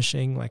be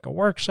finishing like a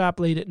workshop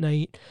late at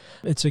night.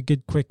 It's a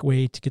good, quick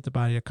way to get the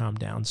body to calm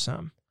down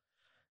some.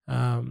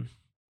 And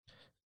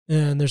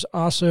there's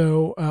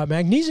also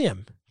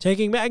magnesium.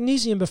 Taking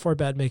magnesium before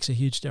bed makes a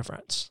huge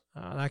difference.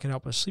 That can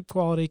help with sleep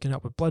quality, can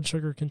help with blood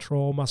sugar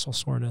control, muscle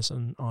soreness,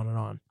 and on and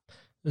on.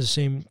 It's the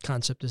same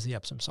concept as the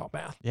Epsom salt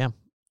bath. Yeah.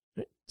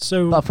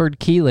 So Buffered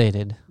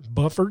chelated.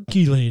 Buffered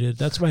chelated.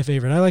 That's my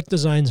favorite. I like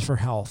Designs for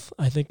Health.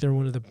 I think they're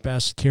one of the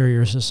best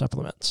carriers of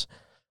supplements.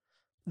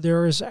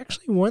 There is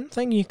actually one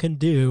thing you can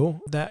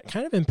do that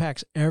kind of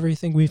impacts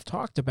everything we've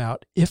talked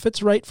about. If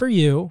it's right for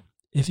you,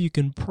 if you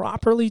can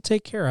properly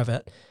take care of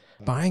it,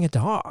 buying a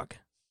dog.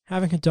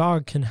 Having a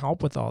dog can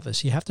help with all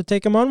this. You have to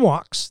take them on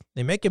walks.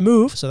 They make you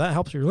move, so that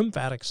helps your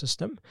lymphatic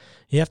system.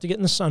 You have to get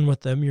in the sun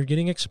with them. You're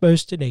getting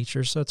exposed to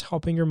nature, so it's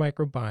helping your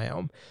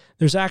microbiome.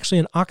 There's actually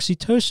an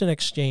oxytocin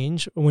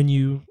exchange when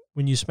you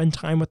spend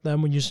time with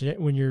them, when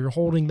you're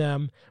holding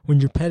them, when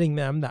you're petting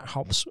them. That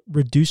helps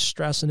reduce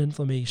stress and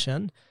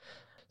inflammation.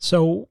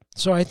 So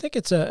I think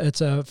it's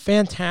a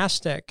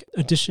fantastic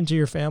addition to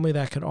your family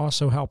that could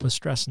also help with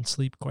stress and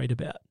sleep quite a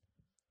bit.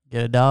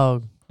 Get a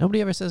dog. Nobody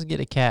ever says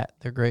get a cat.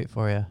 They're great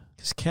for you.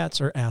 Because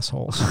cats are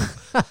assholes.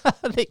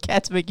 The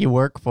cats make you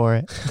work for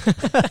it.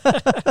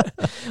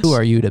 Who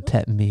are you to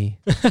pet me?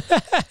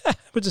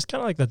 Which is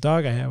kind of like the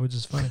dog I have, which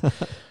is funny.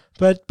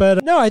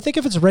 But no, I think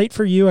if it's right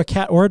for you, a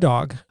cat or a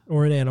dog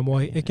or an animal,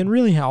 it can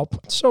really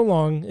help so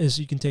long as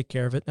you can take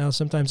care of it. Now,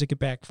 sometimes it could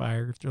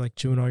backfire if they're like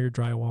chewing all your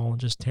drywall and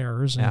just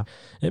terrors, and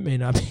it may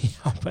not be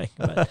helping.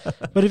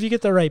 But if you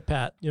get the right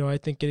pet, I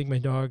think getting my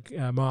dog,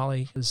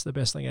 Molly, is the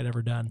best thing I'd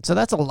ever done. So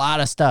that's a lot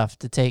of stuff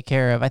to take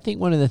care of. I think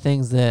one of the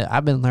things that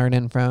I've been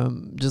learning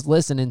from just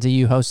listening to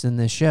you hosting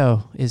this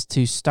show is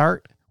to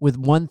start with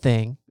one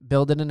thing,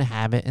 build it in a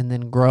habit, and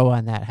then grow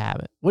on that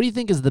habit. What do you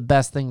think is the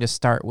best thing to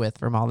start with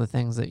from all the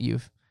things that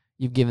you've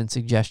given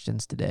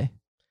suggestions today?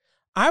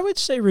 I would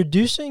say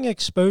reducing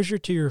exposure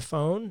to your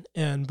phone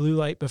and blue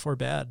light before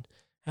bed,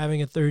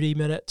 having a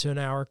 30-minute to an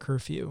hour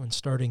curfew and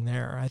starting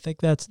there. I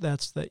think that's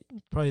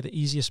probably the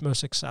easiest,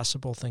 most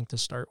accessible thing to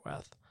start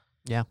with.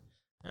 Yeah.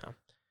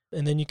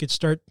 And then you could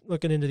start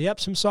looking into the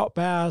Epsom salt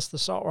baths, the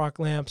salt rock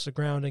lamps, the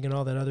grounding, and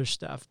all that other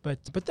stuff. But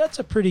that's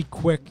a pretty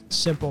quick,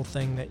 simple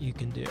thing that you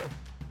can do.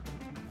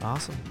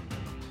 Awesome.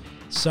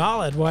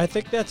 Solid. Well, I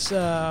think that's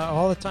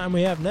all the time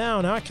we have now.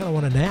 Now I kind of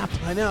want to nap.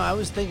 I know. I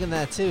was thinking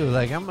that too.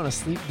 Like, I'm going to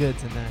sleep good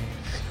tonight.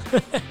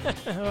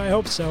 I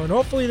hope so. And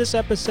hopefully this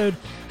episode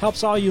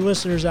helps all you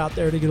listeners out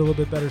there to get a little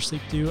bit better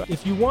sleep too.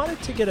 If you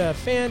wanted to get a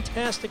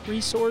fantastic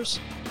resource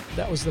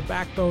that was the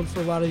backbone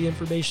for a lot of the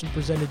information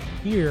presented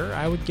here,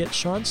 I would get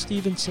Shawn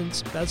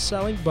Stevenson's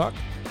best-selling book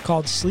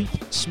called Sleep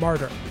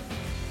Smarter.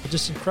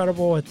 Just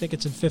incredible. I think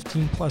it's in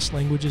 15 plus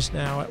languages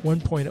now. At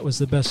one point, it was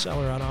the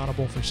bestseller on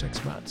Audible for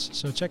 6 months.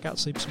 So check out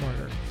Sleep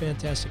Smarter.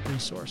 Fantastic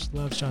resource.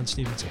 Love Shawn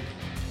Stevenson.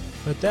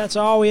 But that's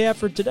all we have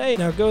for today.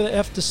 Now go the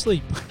F to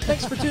sleep.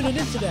 Thanks for tuning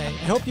in today.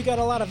 I hope you got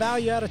a lot of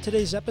value out of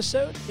today's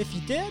episode. If you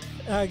did,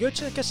 go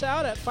check us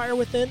out at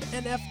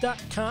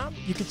firewithinnf.com.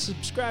 You can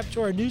subscribe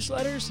to our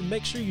newsletters and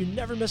make sure you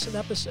never miss an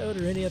episode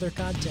or any other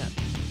content.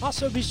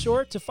 Also, be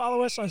sure to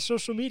follow us on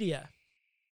social media.